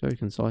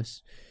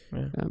concise.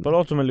 Yeah. But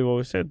ultimately, what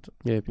we said,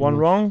 one much.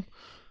 wrong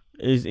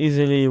is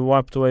easily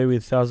wiped away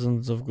with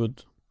thousands of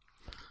good.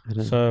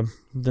 So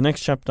the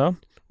next chapter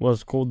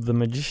was called The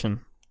Magician.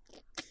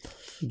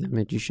 The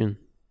Magician.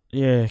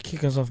 Yeah,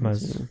 kick us off,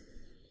 Maz.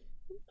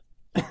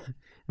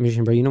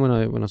 Magician, bro. You know,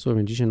 when I saw a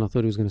magician, I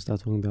thought he was going to start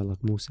talking about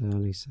like Musa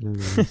alayhi salam,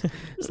 and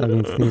start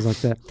into things like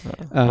that.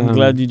 I'm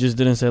glad you just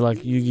didn't say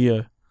like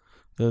Yu-Gi-Oh.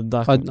 The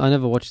dark. I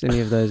never watched any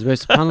of those. But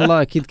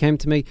subhanAllah, a kid came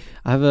to me.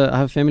 I have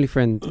a family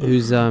friend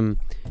who's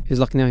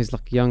like, now he's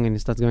like young, and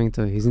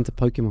he's into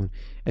Pokemon.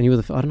 And you were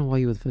I don't know why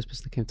you were the first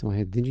person that came to my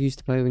head. Did you used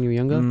to play when you were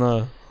younger?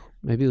 No.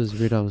 Maybe it was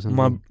Rita or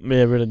something.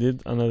 Rita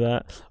did. I know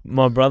that.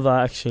 My brother,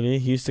 actually,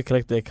 he used to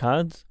collect their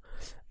cards.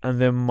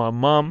 And then my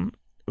mum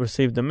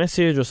received a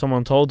message, or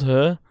someone told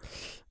her,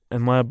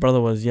 and my brother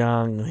was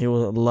young. He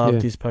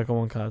loved his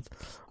Pokemon cards.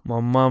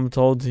 My mum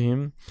told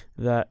him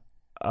that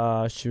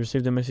she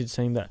received a message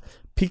saying that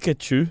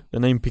Pikachu, the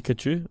name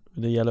Pikachu,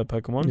 the yellow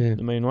Pokemon,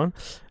 the main one,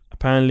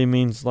 apparently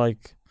means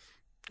like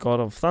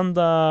God of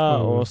Thunder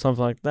or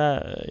something like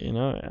that.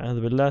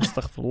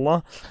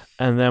 Astaghfirullah.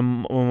 And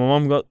then when my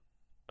mum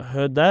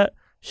heard that,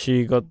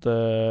 she got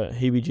the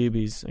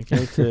heebie-jeebies,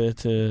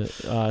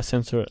 to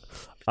censor it.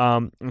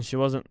 And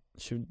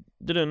she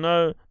didn't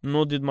know,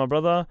 nor did my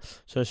brother.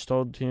 So she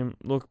told him,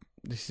 look,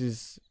 this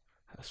is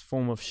a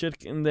form of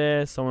shirk in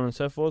there, so on and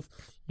so forth.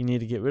 You need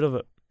to get rid of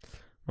it.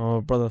 My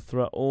brother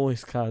threw out all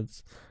his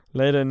cards.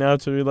 Later, now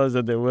to realize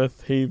that they're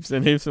worth heaps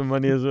and heaps of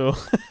money as well.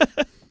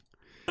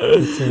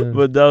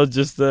 But that was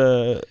just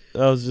a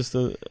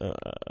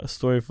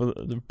story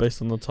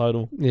based on the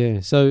title.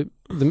 Yeah. So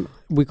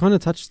we kind of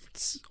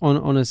touched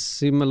on a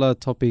similar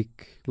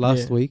topic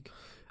last week,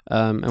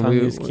 and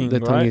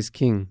tongue is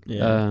king.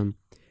 Yeah.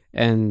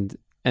 And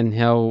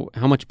how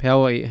much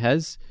power it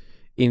has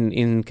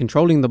in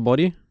controlling the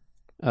body,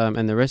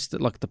 and the rest,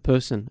 like the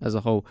person as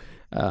a whole.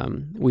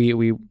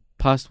 We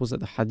passed, was it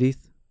the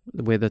hadith,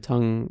 where the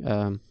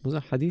tongue was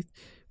it hadith,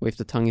 where if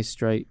the tongue is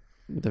straight,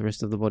 the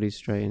rest of the body is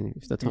straight, and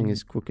if the tongue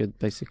is crooked,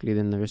 basically,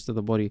 then the rest of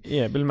the body.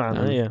 Yeah,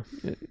 بالمعنى,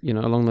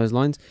 along those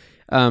lines.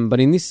 But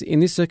in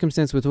this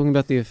circumstance, we're talking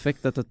about the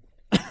effect that the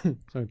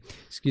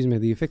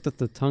the effect that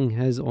the tongue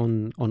has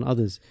on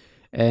others,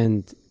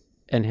 and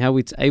how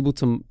it's able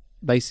to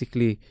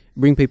basically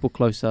bring people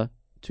closer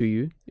to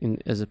you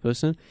as a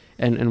person.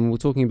 And we're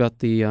talking about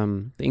the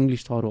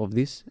English title of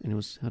this, and it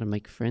was How to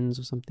Make Friends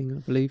or something, I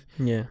believe.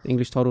 Yeah. The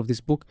English title of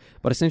this book.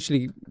 But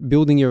essentially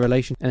building your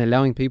relation and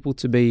allowing people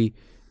to be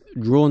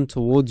drawn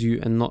towards you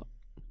and not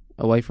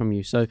away from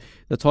you. So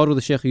the title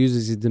the Sheikh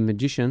uses is The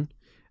Magician,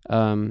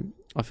 and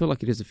I feel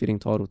like it is a fitting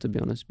title, to be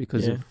honest,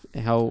 because Yeah.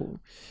 of how.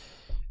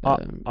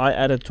 I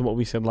added to what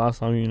we said last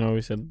time.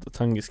 We said the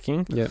tongue is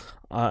king. Yeah.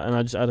 And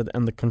I just added,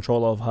 and the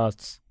controller of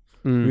hearts.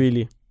 Mm.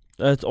 Really,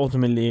 that's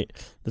ultimately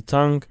the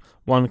tongue.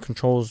 One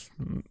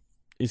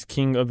is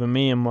king over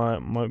me and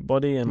my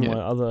body and Yeah.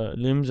 my other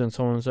limbs and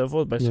so on and so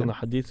forth, based Yeah. on the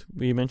hadith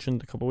we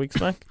mentioned a couple of weeks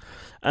back.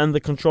 And the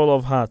controller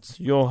of hearts,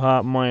 your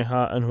heart, my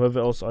heart, and whoever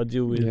else I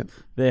deal with, Yeah.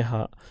 their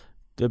heart.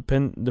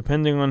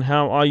 Depending on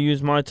how I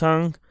use my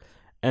tongue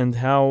and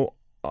how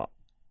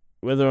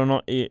whether or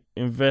not it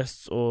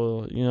invests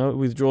or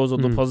withdraws or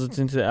deposits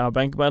into our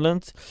bank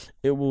balance,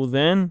 it will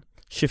then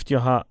shift your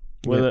heart,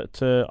 whether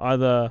to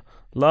either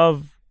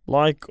love,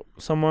 like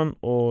someone,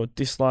 or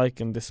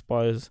dislike and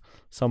despise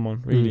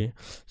someone. Really.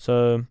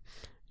 So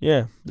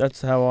yeah,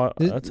 that's how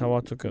I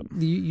took it.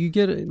 You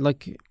get it,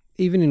 like,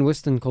 even in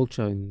Western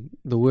culture, in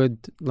the word,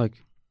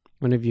 like,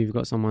 whenever you've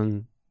got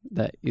someone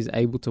that is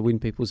able to win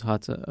people's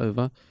hearts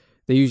over,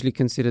 they're usually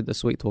considered a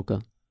sweet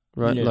talker,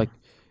 right? Yeah. Like,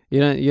 you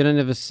don't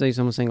ever see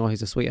someone saying, "Oh,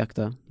 he's a sweet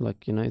actor."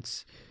 Like,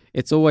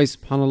 it's always,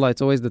 subhanAllah,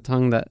 it's always the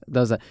tongue that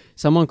does that.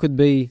 Someone could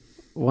be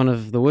one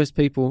of the worst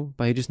people,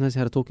 but he just knows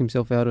how to talk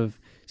himself out of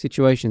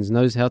situations,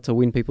 knows how to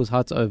win people's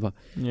hearts over.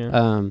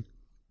 Yeah.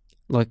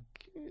 Like,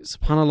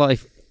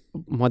 subhanAllah,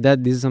 my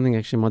dad, this is something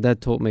actually my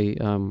dad taught me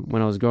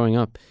when I was growing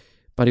up.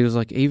 But he was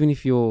like, even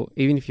if you're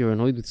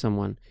annoyed with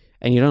someone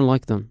and you don't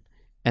like them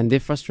and they're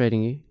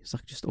frustrating you, it's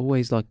like, just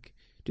always, like,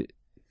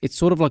 it's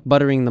sort of like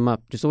buttering them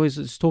up. Just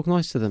talk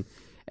nice to them.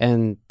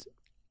 And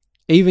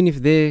even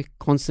if they're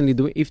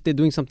constantly if they're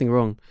doing something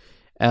wrong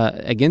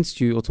against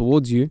you or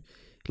towards you,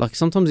 like,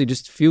 sometimes it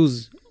just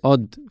feels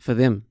odd for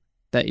them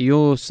that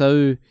you're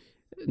so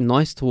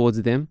nice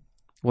towards them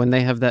when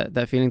they have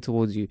that feeling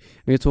towards you.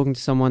 When you're talking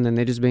to someone and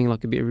they're just being,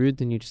 like, a bit rude,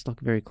 and you're just, like,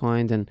 very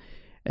kind and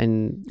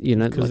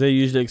because like, they're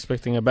usually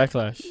expecting a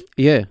backlash.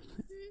 Yeah,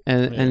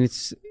 and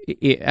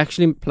it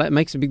actually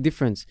makes a big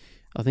difference.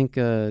 I think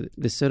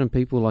there's certain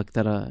people like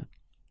that are,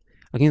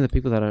 again, the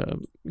people that are,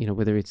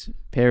 whether it's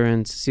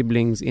parents,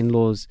 siblings,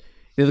 in-laws,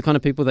 they're the kind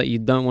of people that you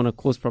don't want to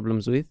cause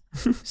problems with.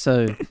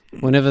 So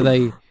whenever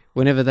they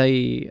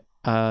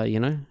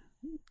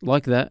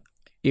like that,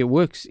 it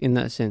works in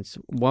that sense.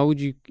 Why would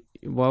you,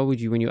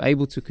 when you're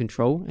able to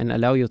control and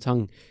allow your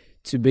tongue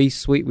to be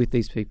sweet with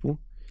these people,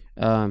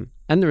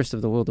 and the rest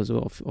of the world as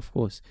well, of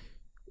course,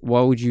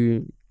 why would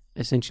you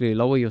essentially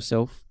lower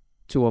yourself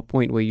to a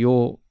point where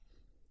you're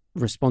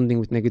responding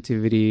with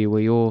negativity,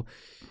 where you're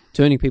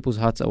turning people's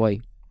hearts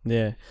away?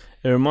 Yeah,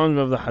 it reminds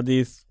me of the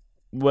hadith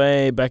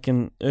way back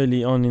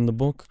early on in the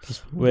book,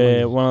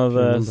 where one of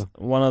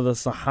the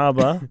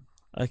Sahaba,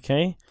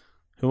 okay,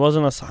 who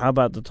wasn't a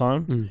Sahaba at the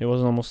time, he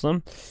wasn't a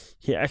Muslim,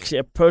 he actually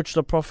approached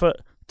the Prophet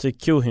to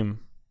kill him.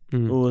 It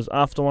was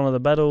after one of the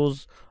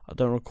battles. I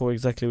don't recall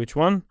exactly which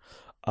one.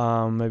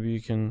 Maybe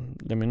you can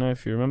let me know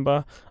if you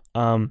remember.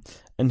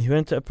 And he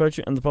went to approach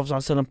him, and the Prophet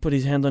ﷺ put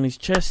his hand on his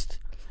chest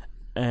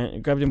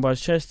and grabbed him by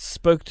his chest,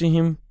 spoke to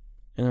him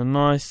in a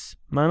nice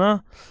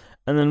manner,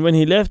 and then when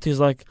he left, he's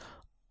like,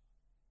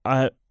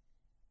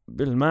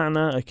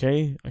 بالمعنى,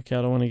 okay, I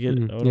don't want to I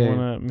don't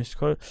want to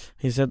misquote.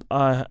 He said,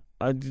 I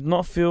did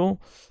not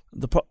feel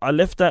I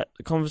left that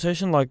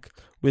conversation like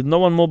with no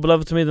one more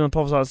beloved to me than the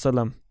Prophet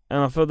ﷺ, and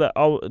I felt that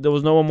there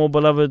was no one more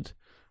beloved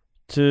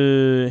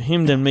to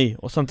him than me,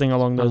 or something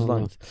along those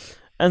lines.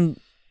 And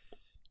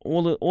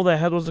all they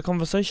had was a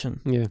conversation.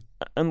 Yeah.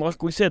 And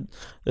like we said,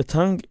 the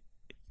tongue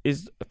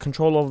is a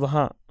control of the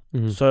heart.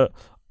 So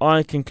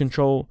I can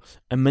control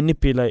and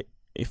manipulate,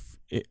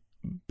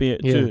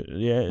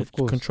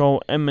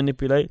 control and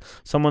manipulate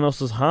someone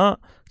else's heart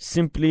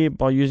simply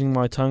by using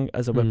my tongue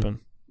as a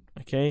weapon.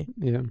 Okay?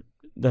 Yeah.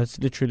 That's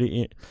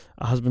literally it.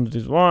 A husband with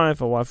his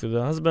wife, a wife with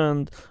her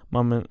husband,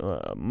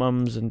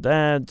 mums and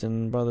dads,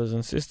 and brothers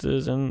and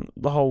sisters, and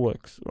the whole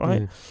works,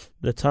 right? Yeah.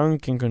 The tongue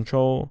can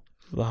control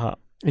the heart.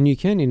 And you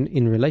can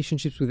in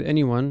relationships with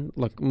anyone,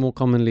 like more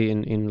commonly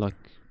in like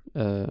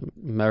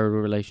marital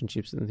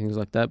relationships and things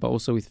like that, but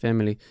also with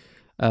family.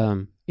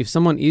 If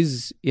someone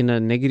is in a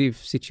negative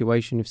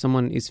situation, if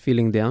someone is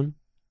feeling down,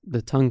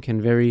 the tongue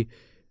can very,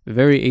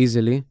 very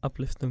easily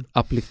uplift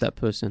that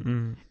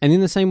person. And in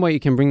the same way,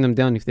 it can bring them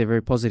down if they're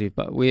very positive.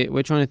 But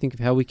we're trying to think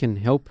of how we can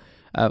help.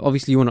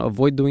 Obviously, you want to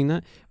avoid doing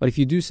that. But if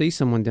you do see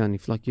someone down,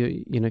 if like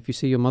if you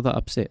see your mother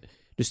upset,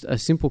 just a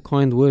simple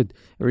kind word,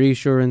 a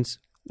reassurance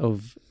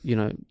of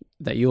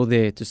that you're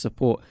there to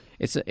support.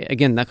 It's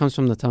again, that comes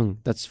from the tongue.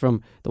 That's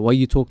from the way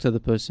you talk to the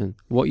person,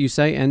 what you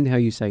say and how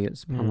you say it.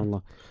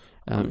 SubhanAllah.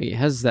 It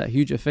has that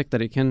huge effect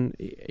that it can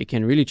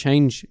really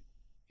change.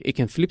 It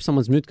can flip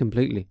someone's mood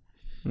completely.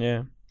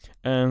 Yeah.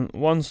 And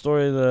one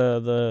story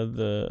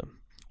the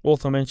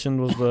author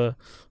mentioned was the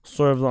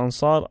story of the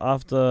Ansar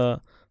after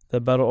the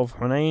Battle of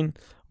Hunayn,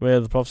 where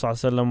the Prophet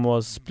ﷺ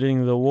was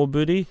splitting the war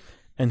booty,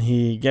 and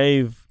he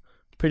gave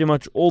pretty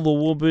much all the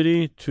war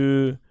booty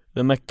to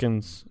the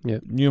Meccans,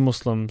 new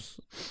Muslims,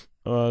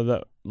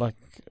 that like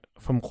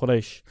from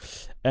Quraysh,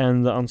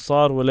 and the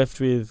Ansar were left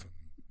with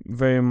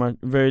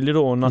very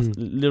little or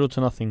little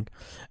to nothing.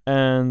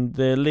 And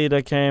their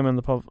leader came,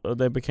 and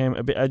they became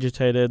a bit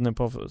agitated, and the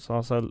Prophet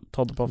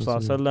told the Prophet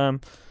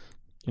ﷺ,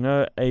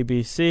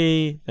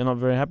 ABC, they're not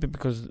very happy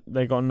because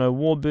they got no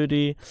war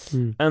booty.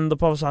 And the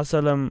Prophet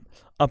ﷺ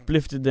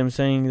uplifted them,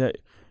 saying that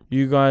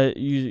you guys,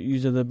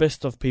 you are the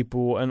best of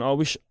people, and I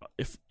wish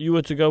if you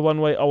were to go one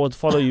way, I would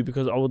follow you,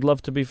 because I would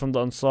love to be from the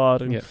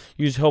Ansar, and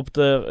you helped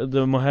the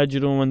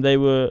Muhajirun when they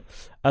were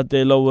at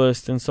their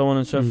lowest, and so on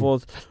and so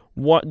forth.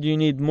 What do you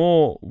need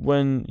more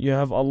when you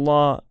have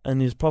Allah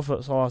and His Prophet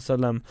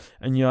ﷺ,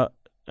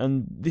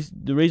 and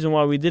the reason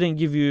why we didn't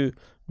give you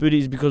booty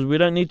is because we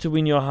don't need to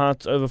win your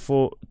hearts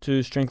over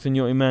to strengthen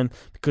your iman,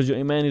 because your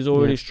iman is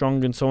already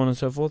strong, and so on and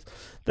so forth.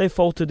 They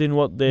faltered in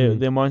what their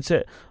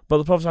mindset, but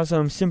the Prophet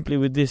ﷺ simply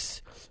with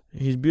his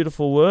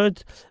beautiful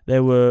words,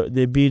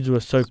 their beads were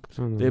soaked.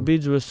 Their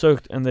beads were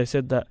soaked, and they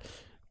said that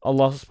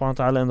Allah subhanahu wa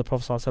ta'ala and the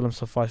Prophet ﷺ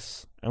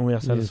suffice, and we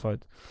are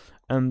satisfied.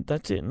 And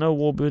that's it. No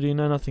war booty,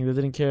 no nothing. They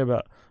didn't care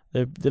about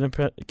the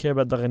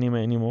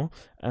ghanima anymore,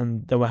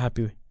 and they were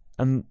happy.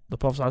 And the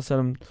Prophet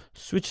ﷺ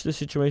switched the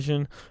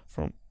situation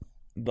from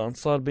the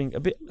Ansar being a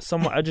bit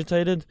somewhat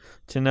agitated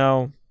to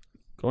now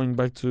going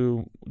back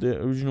to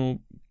the original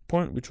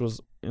point, which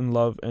was in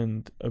love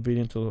and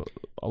obedient to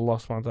Allah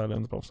subhanahu wa ta'ala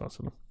and the Prophet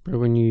ﷺ. Bro,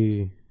 when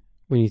you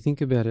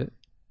think about it,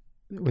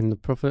 when the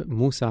Prophet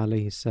Musa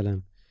alayhi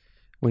salam,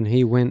 when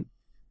he went,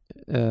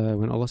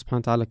 when Allah subhanahu wa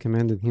ta'ala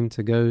commanded him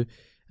to go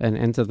and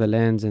enter the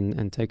lands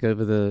and take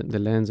over the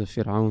lands of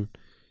Fir'aun,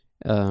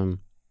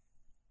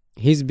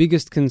 his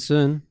biggest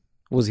concern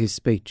was his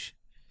speech.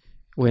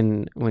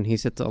 When he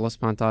said to Allah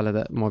subhanahu wa ta'ala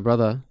that my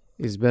brother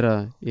is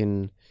better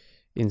in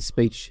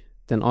speech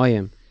than I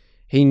am,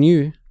 he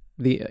knew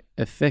the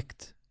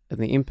effect and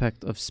the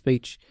impact of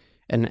speech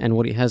and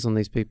what it has on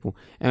these people,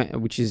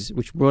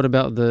 which brought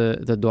about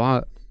the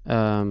dua.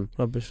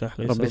 رب اشرح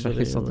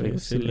لي صدري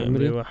ويسر لي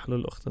أمري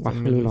واحلل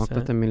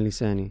عقدة من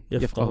لساني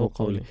يفقهوا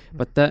قولي.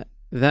 But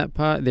that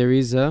part,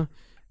 there's a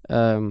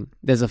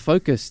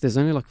focus. There's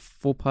only like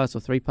 4 parts or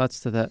 3 parts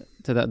to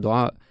that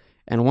dua,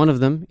 and one of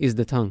them is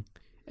the tongue,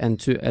 and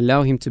to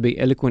allow him to be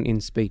eloquent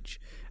in speech.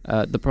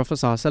 The Prophet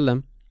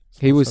ﷺ,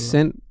 he was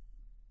sent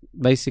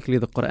basically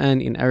the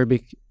Quran in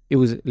Arabic. It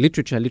was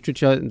literature.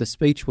 The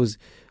speech was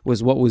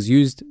what was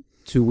used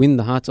to win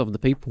the hearts of the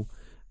people.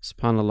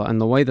 SubhanAllah.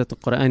 And the way that the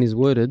Quran is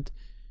worded,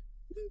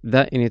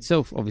 that in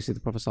itself, obviously the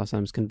Prophet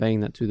ﷺ is conveying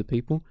that to the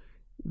people.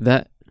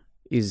 That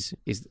is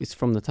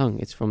from the tongue.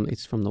 It's from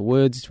the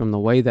words. It's from the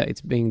way that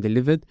it's being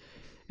delivered.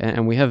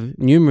 And we have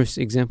numerous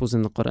examples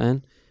in the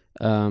Quran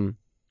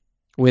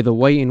where the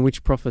way in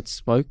which prophets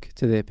spoke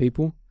to their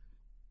people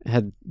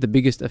had the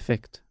biggest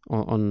effect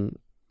on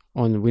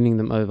winning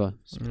them over.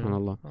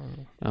 SubhanAllah.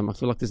 I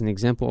feel like there's an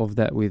example of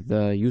that with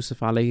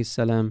Yusuf alayhi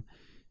salam,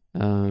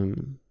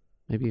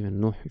 maybe even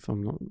Nuh, if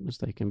I'm not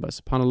mistaken. But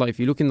SubhanAllah, if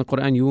you look in the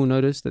Quran, you will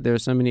notice that there are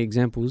so many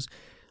examples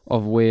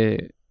of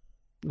where,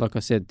 like I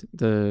said,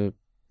 the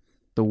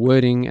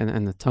wording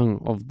and the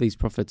tongue of these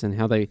prophets and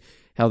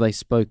how they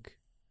spoke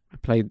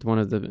played one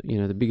of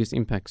the biggest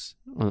impacts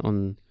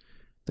on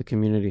the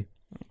community.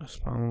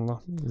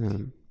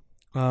 SubhanAllah.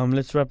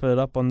 Let's wrap it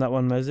up on that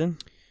one, Mazin.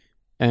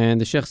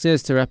 And the Sheikh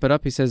says, to wrap it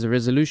up, he says, a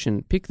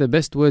resolution: pick the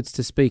best words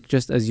to speak,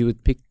 just as you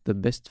would pick the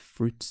best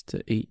fruits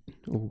to eat.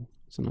 Oh,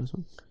 that's a nice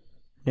one.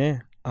 Yeah.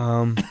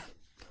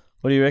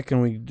 What do you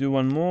reckon? We do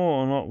one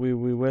more or not?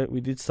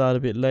 We did start a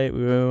bit late.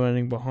 We were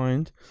running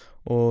behind,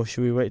 or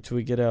should we wait till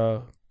we get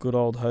our good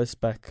old host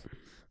back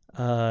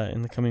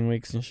in the coming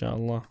weeks,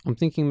 inshallah? I'm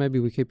thinking maybe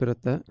we keep it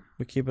at that.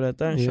 We keep it at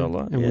that,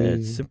 inshallah. Yeah,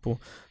 it's simple.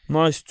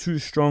 Nice 2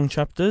 strong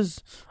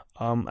chapters.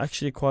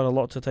 Actually, quite a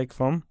lot to take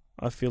from,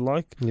 I feel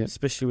like,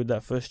 especially with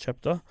that first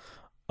chapter.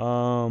 We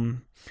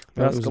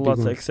ask Allah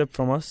to accept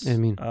from us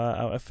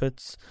our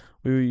efforts.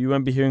 You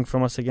won't be hearing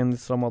from us again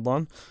this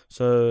Ramadan.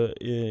 So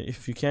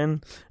if you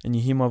can, and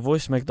you hear my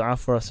voice, make dua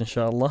for us,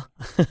 inshallah.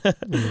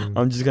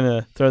 I'm just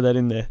going to throw that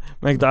in there.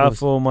 Make dua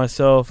for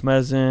myself,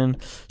 Mazin,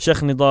 Sheikh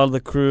Nidal,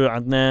 the crew,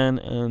 Adnan,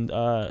 and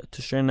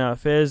to straighten our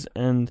affairs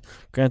and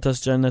grant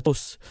us Jannah.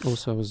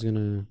 Also, I was going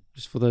to,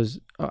 just for those,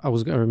 I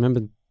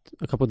remembered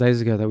a couple of days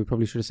ago that we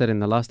probably should have said in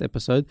the last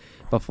episode,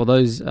 but for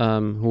those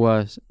who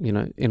are,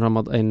 in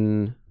Ramadan,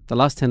 in the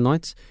last 10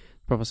 nights,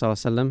 Prophet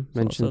ﷺ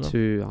mentioned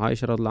to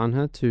Aisha radhiallahu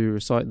anha to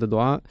recite the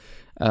dua,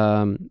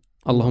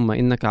 Allahumma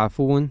innaka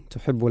afuun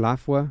tuhibbul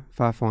afwa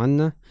fa'fu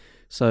anna.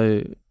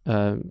 So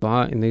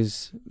dua in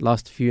these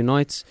last few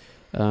nights,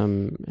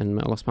 and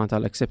may Allah subhanahu wa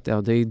ta'ala accept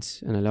our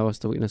deeds and allow us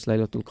to witness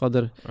Laylatul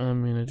Qadr,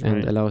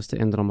 and allow us to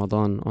end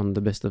Ramadan on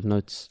the best of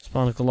notes.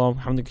 Subhanakallah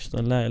wa bihamdika ashhadu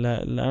an la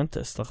ilaha illa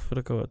anta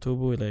astaghfiruka wa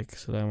atubu ilayk.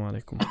 Assalamu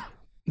alaikum.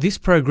 This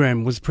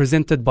program was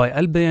presented by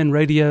Al Bayan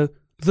Radio,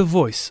 the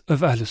voice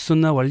of Ahlus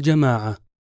Sunnah wal Jama'ah.